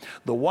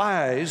 The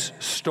wise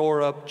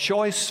store up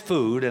choice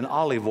food and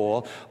olive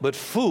oil, but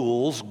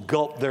fools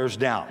gulp theirs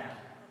down.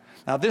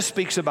 Now, this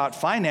speaks about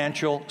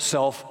financial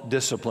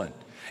self-discipline.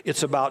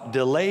 It's about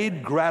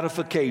delayed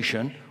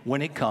gratification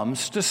when it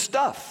comes to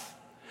stuff.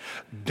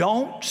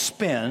 Don't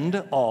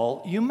spend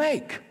all you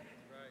make.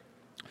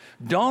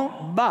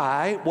 Don't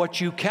buy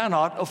what you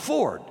cannot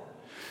afford.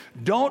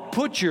 Don't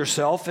put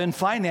yourself in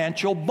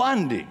financial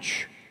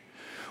bondage.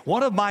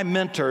 One of my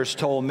mentors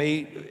told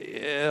me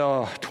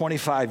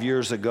 25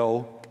 years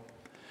ago,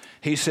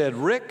 he said,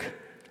 Rick,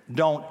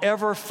 don't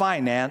ever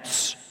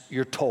finance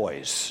your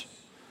toys.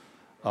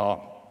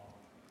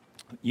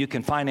 You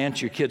can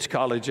finance your kids'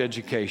 college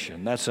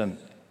education. That's an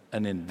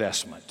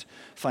investment.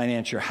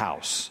 Finance your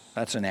house.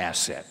 That's an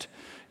asset.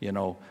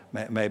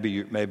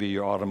 Maybe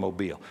your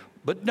automobile.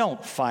 But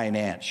don't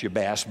finance your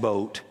bass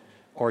boat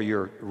or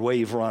your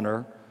wave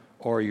runner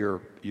or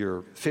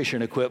your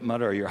fishing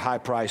equipment or your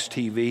high-priced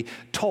TV,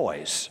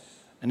 toys.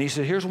 And he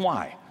said, here's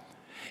why.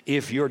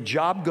 If your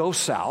job goes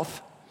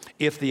south,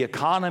 if the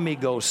economy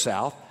goes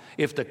south,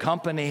 if the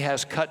company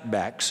has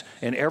cutbacks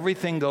and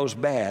everything goes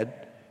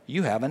bad,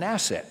 you have an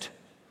asset,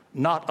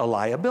 not a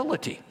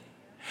liability.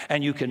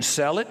 And you can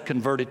sell it,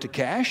 convert it to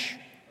cash.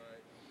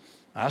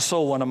 I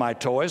sold one of my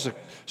toys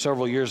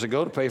several years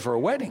ago to pay for a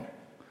wedding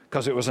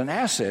because it was an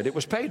asset. It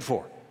was paid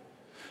for.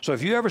 So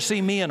if you ever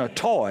see me in a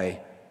toy,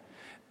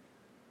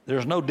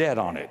 there's no debt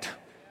on it.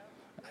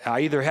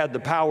 I either had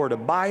the power to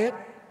buy it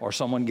or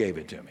someone gave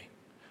it to me.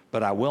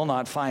 But I will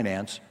not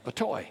finance a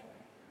toy.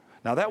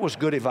 Now, that was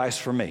good advice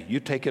for me. You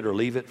take it or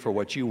leave it for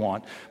what you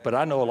want. But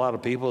I know a lot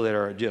of people that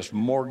are just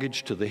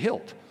mortgaged to the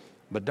hilt.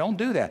 But don't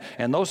do that.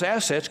 And those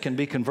assets can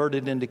be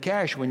converted into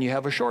cash when you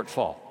have a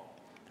shortfall.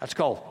 That's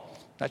called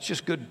That's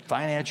just good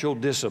financial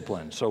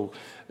discipline. So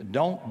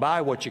don't buy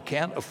what you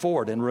can't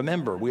afford. And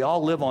remember, we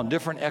all live on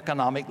different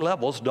economic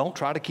levels. Don't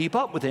try to keep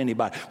up with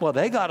anybody. Well,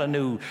 they got a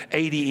new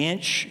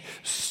 80-inch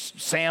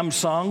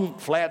Samsung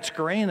flat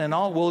screen and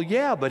all. Well,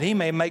 yeah, but he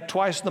may make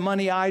twice the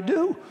money I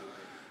do.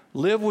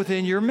 Live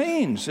within your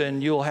means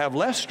and you'll have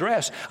less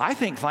stress. I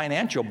think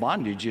financial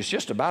bondage is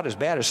just about as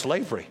bad as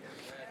slavery.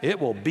 It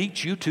will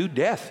beat you to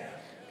death.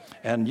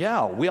 And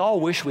yeah, we all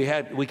wish we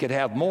could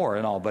have more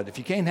and all, but if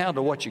you can't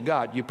handle what you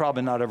got, you're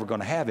probably not ever going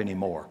to have any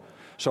more.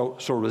 So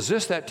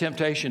resist that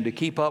temptation to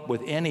keep up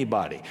with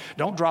anybody.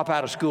 Don't drop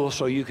out of school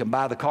so you can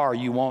buy the car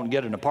you want and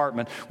get an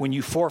apartment when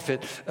you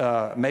forfeit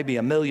maybe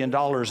 $1 million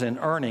in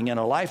earning in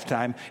a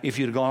lifetime if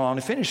you'd gone on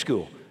to finish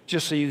school,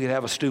 just so you could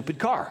have a stupid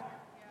car.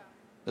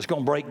 It's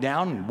going to break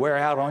down and wear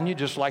out on you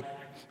just like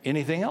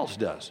anything else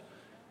does.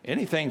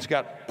 Anything's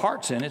got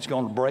parts in it, it's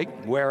going to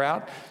break, wear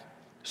out.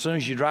 As soon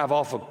as you drive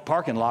off a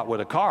parking lot with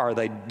a car,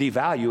 they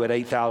devalue at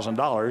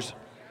 $8,000.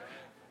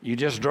 You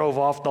just drove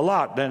off the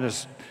lot. Then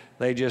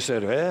they just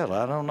said, well,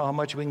 I don't know how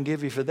much we can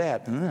give you for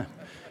that.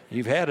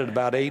 You've had it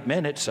about 8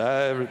 minutes.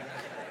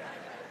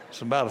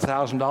 It's about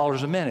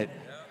 $1,000 a minute.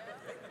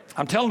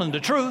 I'm telling the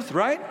truth,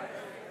 right?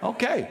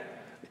 Okay.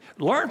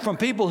 Learn from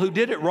people who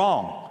did it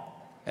wrong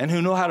and who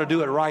know how to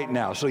do it right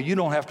now so you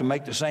don't have to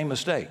make the same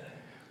mistake.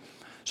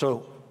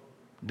 So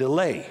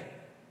delay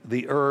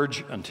the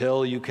urge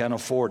until you can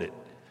afford it.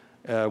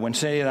 When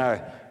Cindy and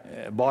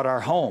I bought our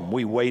home,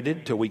 we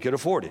waited till we could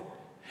afford it.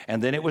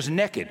 And then it was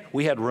naked.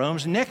 We had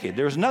rooms naked.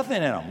 There was nothing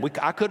in them.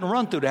 I couldn't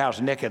run through the house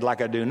naked like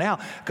I do now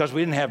because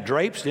we didn't have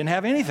drapes, didn't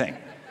have anything.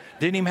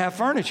 Didn't even have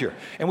furniture.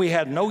 And we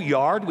had no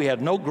yard, we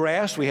had no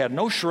grass, we had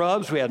no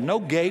shrubs, we had no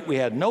gate, we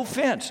had no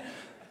fence.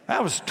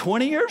 That was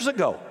 20 years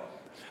ago.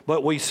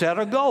 But we set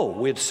a goal.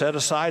 We had set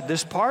aside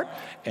this part,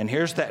 and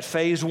here's that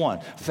phase one.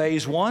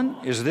 Phase one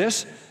is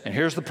this, and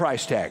here's the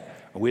price tag.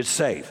 We'd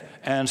save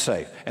and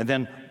save. And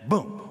then,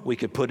 boom, we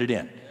could put it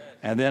in.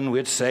 And then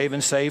we'd save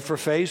and save for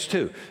phase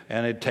two.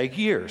 And it'd take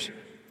years.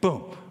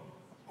 Boom,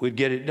 we'd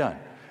get it done.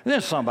 And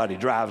then somebody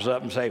drives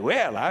up and say,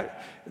 well,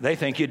 they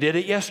think you did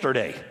it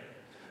yesterday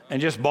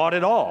and just bought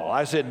it all.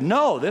 I said,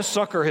 no, this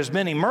sucker has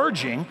been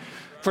emerging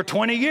for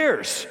 20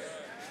 years.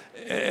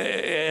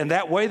 And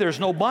that way there's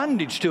no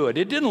bondage to it.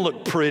 It didn't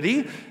look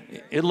pretty.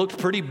 It looked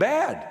pretty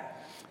bad.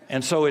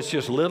 And so it's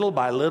just little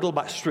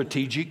by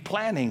strategic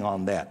planning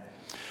on that.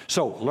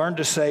 So learn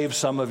to save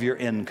some of your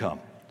income.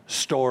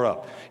 Store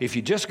up. If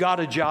you just got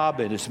a job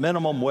and it's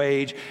minimum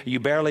wage, you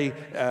barely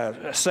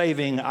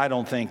saving, I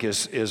don't think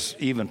is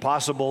even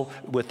possible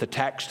with the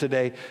tax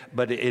today,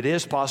 but it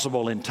is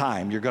possible in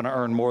time. You're going to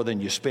earn more than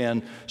you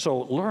spend, so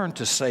learn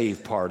to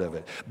save part of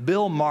it.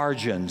 Build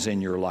margins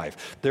in your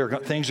life.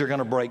 Things are going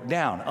to break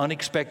down.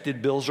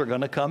 Unexpected bills are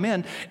going to come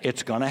in.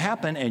 It's going to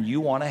happen, and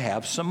you want to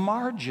have some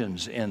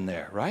margins in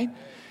there, right?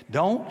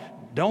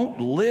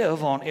 Don't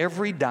live on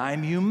every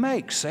dime you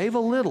make. Save a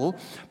little,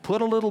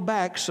 put a little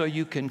back so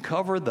you can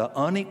cover the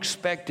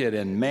unexpected.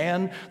 And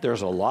man,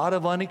 there's a lot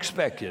of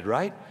unexpected,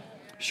 right?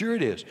 Sure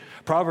it is.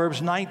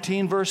 Proverbs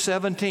 19, verse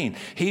 17.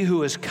 He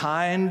who is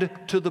kind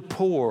to the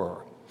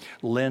poor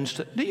lends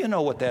to... Do you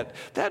know what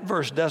that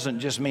verse doesn't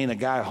just mean a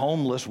guy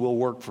homeless will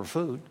work for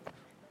food.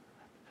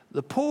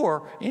 The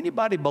poor,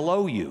 anybody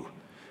below you,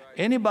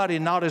 anybody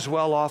not as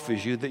well off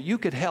as you that you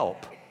could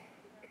help.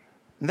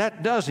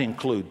 That does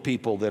include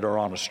people that are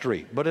on a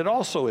street, but it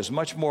also is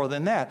much more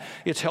than that.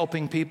 It's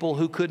helping people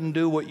who couldn't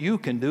do what you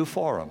can do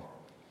for them.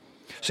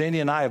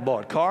 Cindy and I have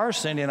bought cars.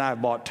 Cindy and I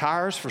have bought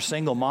tires for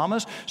single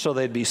mamas so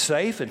they'd be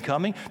safe and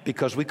coming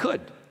because we could.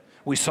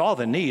 We saw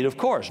the need, of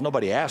course.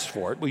 Nobody asked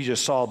for it. We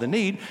just saw the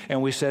need,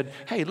 and we said,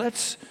 hey,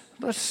 let's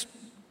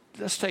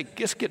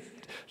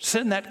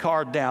send that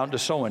car down to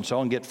so-and-so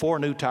and get 4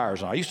 new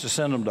tires on. I used to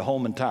send them to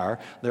Home and Tire.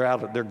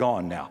 They're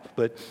gone now,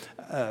 but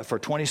for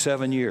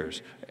 27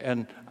 years.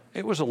 And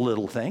it was a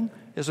little thing.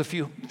 It was a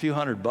few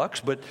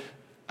 $100, but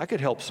I could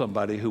help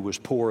somebody who was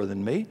poorer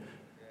than me.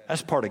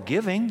 That's part of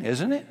giving,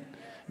 isn't it?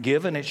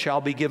 Give and it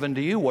shall be given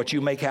to you. What you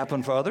make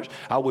happen for others.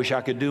 I wish I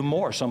could do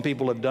more. Some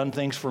people have done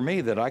things for me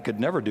that I could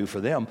never do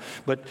for them.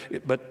 But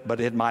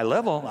at my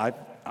level,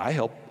 I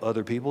help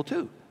other people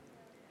too.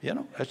 You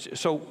know,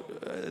 so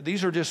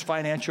these are just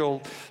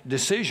financial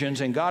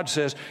decisions. And God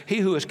says, he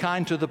who is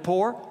kind to the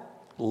poor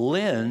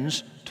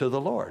lends to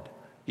the Lord.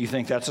 You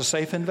think that's a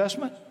safe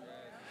investment?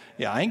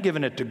 Yeah, I ain't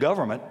giving it to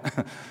government.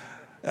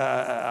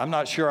 I'm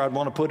not sure I'd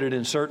want to put it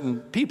in certain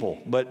people.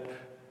 But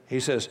he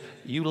says,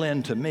 you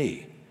lend to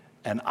me,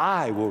 and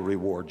I will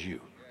reward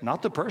you.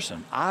 Not the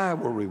person. I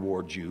will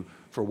reward you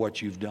for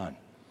what you've done.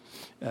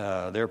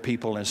 There are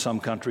people in some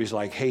countries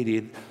like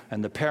Haiti,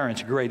 and the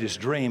parents' greatest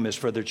dream is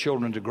for their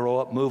children to grow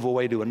up, move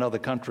away to another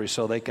country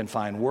so they can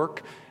find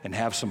work and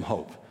have some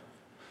hope.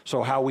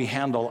 So how we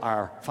handle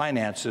our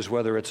finances,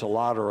 whether it's a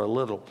lot or a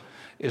little,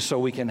 is so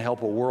we can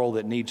help a world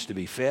that needs to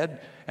be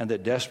fed and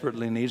that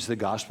desperately needs the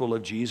gospel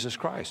of Jesus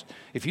Christ.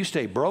 If you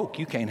stay broke,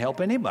 you can't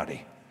help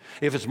anybody.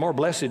 If it's more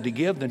blessed to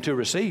give than to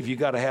receive, you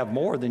got to have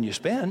more than you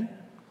spend.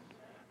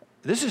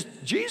 This is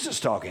Jesus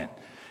talking.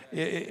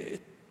 You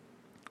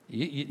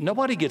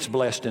Nobody gets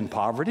blessed in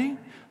poverty.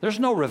 There's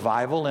no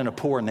revival in a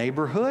poor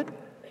neighborhood.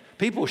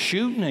 People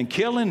shooting and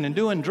killing and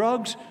doing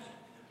drugs.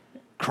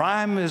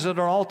 Crime is at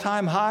an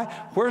all-time high.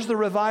 Where's the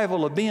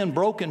revival of being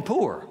broke and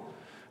poor?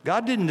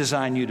 God didn't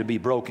design you to be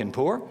broke and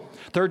poor.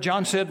 3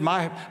 John said,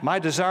 my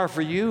desire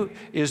for you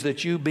is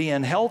that you be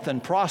in health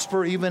and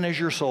prosper even as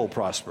your soul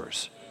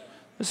prospers.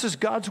 This is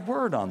God's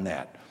word on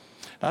that.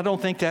 I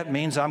don't think that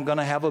means I'm going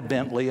to have a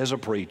Bentley as a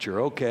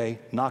preacher. Okay,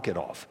 knock it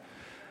off.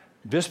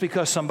 Just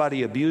because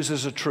somebody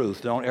abuses the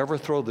truth, don't ever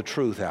throw the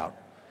truth out.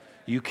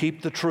 You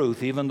keep the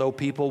truth even though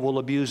people will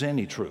abuse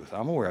any truth.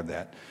 I'm aware of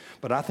that.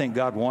 But I think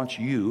God wants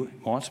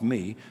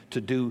me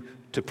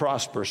to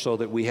prosper so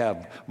that we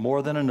have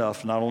more than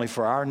enough, not only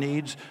for our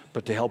needs,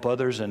 but to help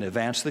others and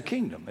advance the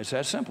kingdom. It's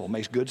that simple. It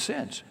makes good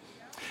sense.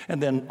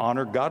 And then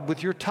honor God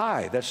with your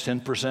tithe. That's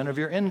 10% of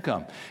your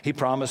income. He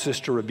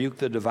promises to rebuke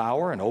the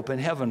devourer and open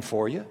heaven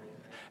for you,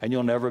 and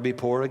you'll never be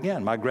poor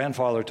again. My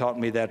grandfather taught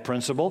me that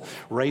principle,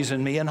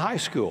 raising me in high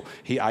school.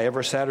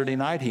 Every Saturday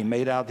night, he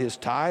made out his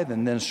tithe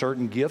and then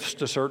certain gifts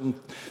to certain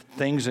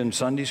things in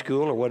Sunday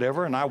school or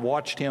whatever, and I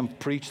watched him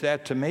preach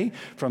that to me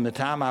from the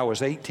time I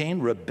was 18,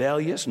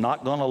 rebellious,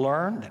 not going to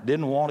learn,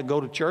 didn't want to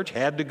go to church,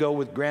 had to go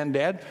with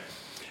granddad.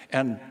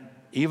 And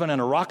even in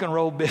a rock and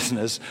roll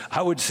business,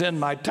 I would send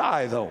my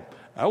tithe home.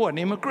 I wasn't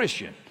even a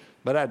Christian.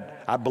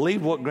 But I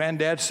believed what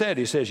Granddad said.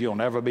 He says, you'll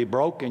never be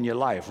broke in your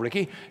life,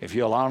 Ricky, if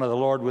you'll honor the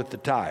Lord with the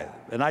tithe.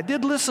 And I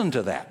did listen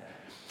to that.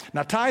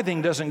 Now,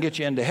 tithing doesn't get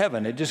you into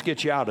heaven. It just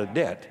gets you out of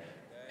debt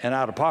and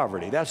out of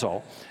poverty. That's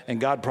all.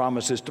 And God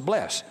promises to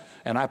bless.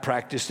 And I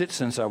practiced it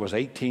since I was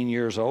 18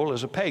 years old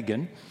as a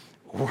pagan.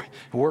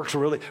 Works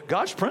really.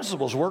 God's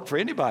principles work for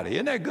anybody.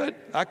 Isn't that good?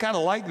 I kind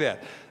of like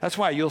that. That's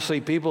why you'll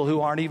see people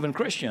who aren't even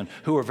Christian,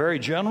 who are very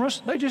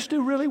generous. They just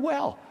do really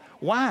well.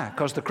 Why?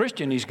 Because the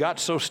Christian he's got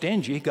so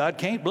stingy, God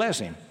can't bless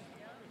him.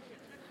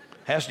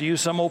 Has to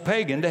use some old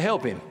pagan to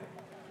help him.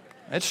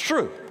 It's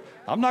true.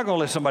 I'm not going to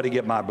let somebody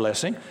get my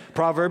blessing.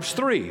 Proverbs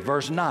 3,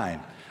 verse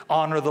 9.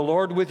 Honor the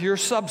Lord with your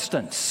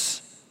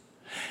substance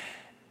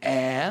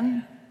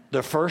and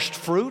the first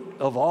fruit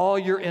of all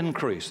your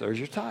increase. There's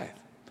your tithe.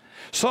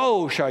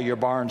 So shall your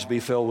barns be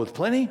filled with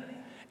plenty,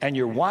 and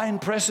your wine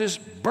presses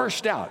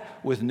burst out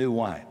with new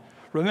wine.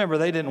 Remember,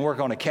 they didn't work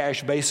on a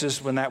cash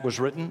basis when that was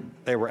written.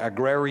 They were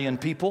agrarian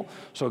people.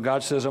 So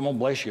God says, I'm going to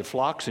bless your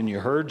flocks and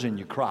your herds and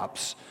your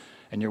crops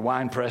and your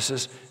wine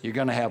presses. You're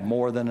going to have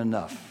more than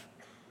enough.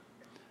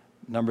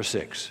 Number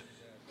 6,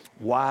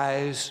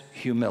 wise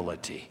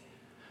humility.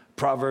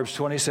 Proverbs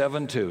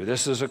 27:2.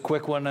 This is a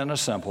quick one and a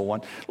simple one.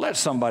 Let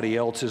somebody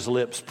else's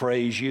lips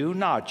praise you,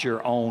 not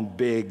your own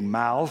big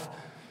mouth.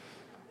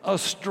 A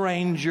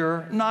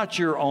stranger, not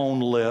your own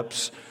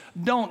lips.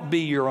 Don't be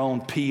your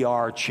own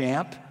PR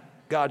champ.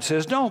 God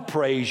says, don't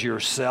praise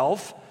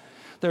yourself.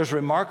 There's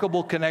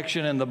remarkable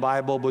connection in the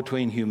Bible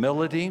between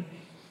humility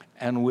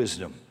and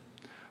wisdom.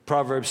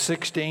 Proverbs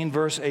 16,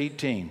 verse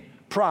 18.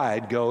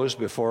 Pride goes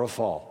before a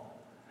fall.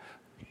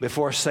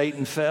 Before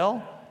Satan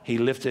fell, he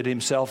lifted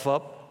himself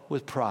up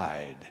with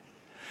pride.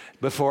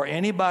 Before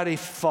anybody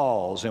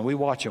falls, and we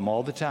watch them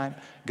all the time,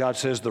 God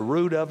says the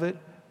root of it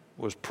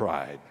was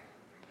pride.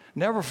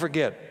 Never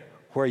forget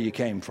where you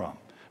came from.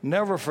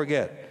 Never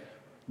forget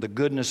the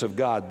goodness of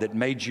God that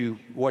made you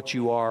what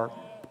you are,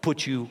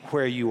 put you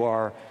where you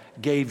are,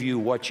 gave you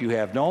what you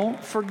have.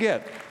 Don't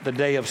forget the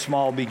day of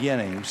small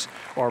beginnings,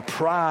 or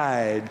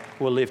pride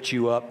will lift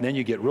you up, and then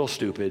you get real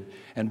stupid.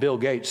 And Bill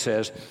Gates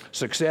says,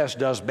 success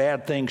does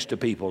bad things to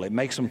people. It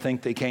makes them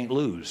think they can't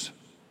lose.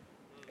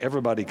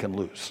 Everybody can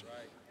lose.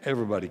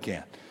 Everybody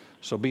can.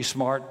 So be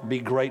smart, be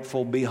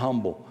grateful, be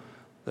humble.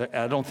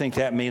 I don't think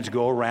that means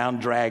go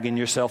around dragging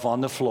yourself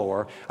on the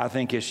floor. I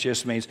think it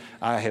just means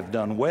I have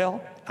done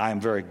well. I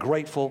am very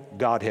grateful.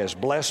 God has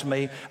blessed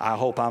me. I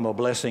hope I'm a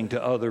blessing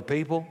to other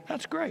people.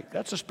 That's great.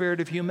 That's a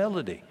spirit of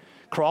humility.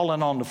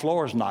 Crawling on the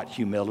floor is not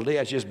humility.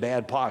 That's just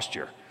bad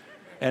posture.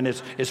 And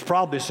it's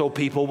probably so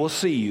people will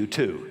see you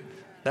too.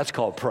 That's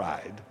called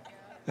pride.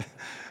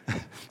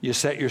 You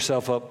set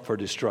yourself up for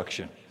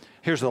destruction.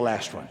 Here's the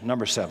last one,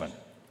 number 7.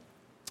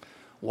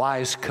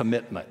 Wise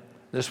commitment.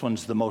 This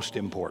one's the most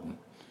important.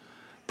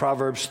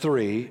 Proverbs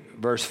 3,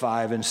 verse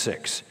 5 and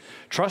 6.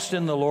 Trust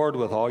in the Lord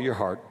with all your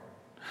heart.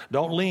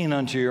 Don't lean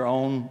unto your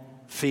own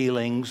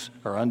feelings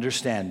or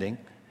understanding.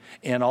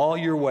 In all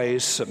your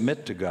ways,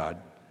 submit to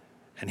God,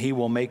 and He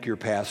will make your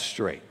path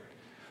straight.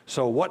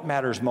 So what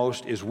matters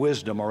most is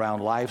wisdom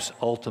around life's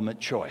ultimate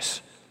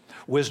choice.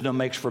 Wisdom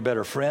makes for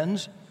better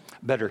friends,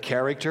 better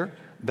character,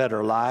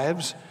 better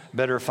lives,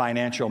 better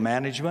financial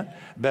management,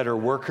 better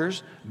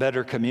workers,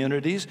 better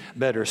communities,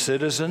 better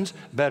citizens,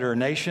 better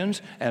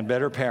nations, and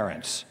better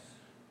parents.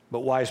 But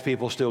wise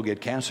people still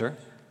get cancer.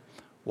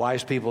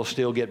 Wise people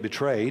still get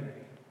betrayed.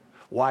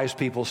 Wise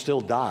people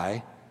still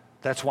die.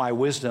 That's why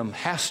wisdom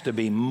has to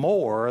be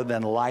more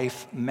than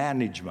life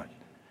management.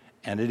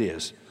 And it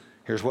is.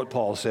 Here's what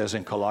Paul says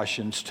in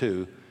Colossians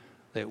 2,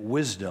 that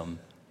wisdom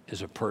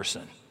is a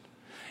person.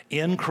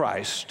 In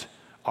Christ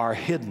are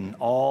hidden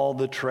all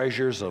the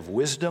treasures of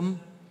wisdom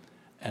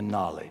and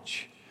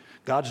knowledge.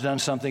 God's done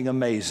something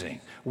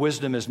amazing.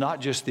 Wisdom is not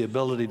just the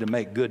ability to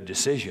make good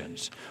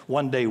decisions.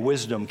 One day,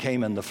 wisdom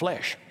came in the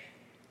flesh,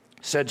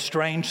 said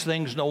strange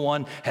things no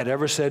one had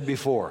ever said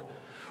before.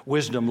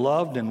 Wisdom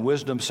loved, and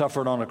wisdom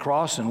suffered on a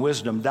cross, and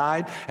wisdom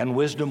died, and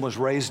wisdom was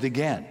raised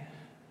again.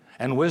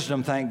 And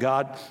wisdom, thank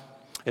God,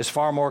 is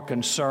far more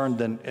concerned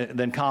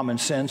than common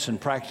sense and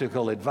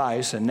practical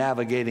advice and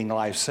navigating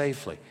life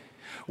safely.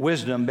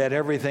 Wisdom bet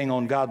everything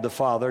on God the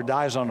Father,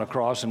 dies on a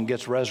cross, and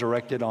gets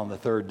resurrected on the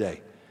third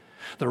day.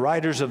 The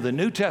writers of the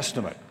New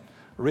Testament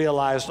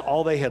realized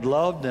all they had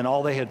loved and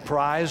all they had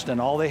prized and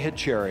all they had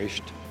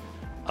cherished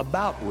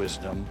about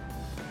wisdom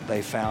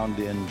they found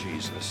in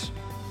Jesus.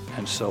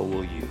 And so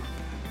will you.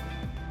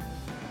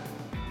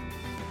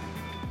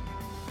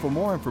 For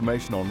more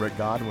information on Rick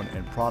Godwin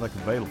and product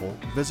available,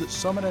 visit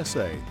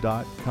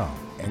summitsa.com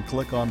and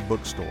click on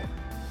Bookstore.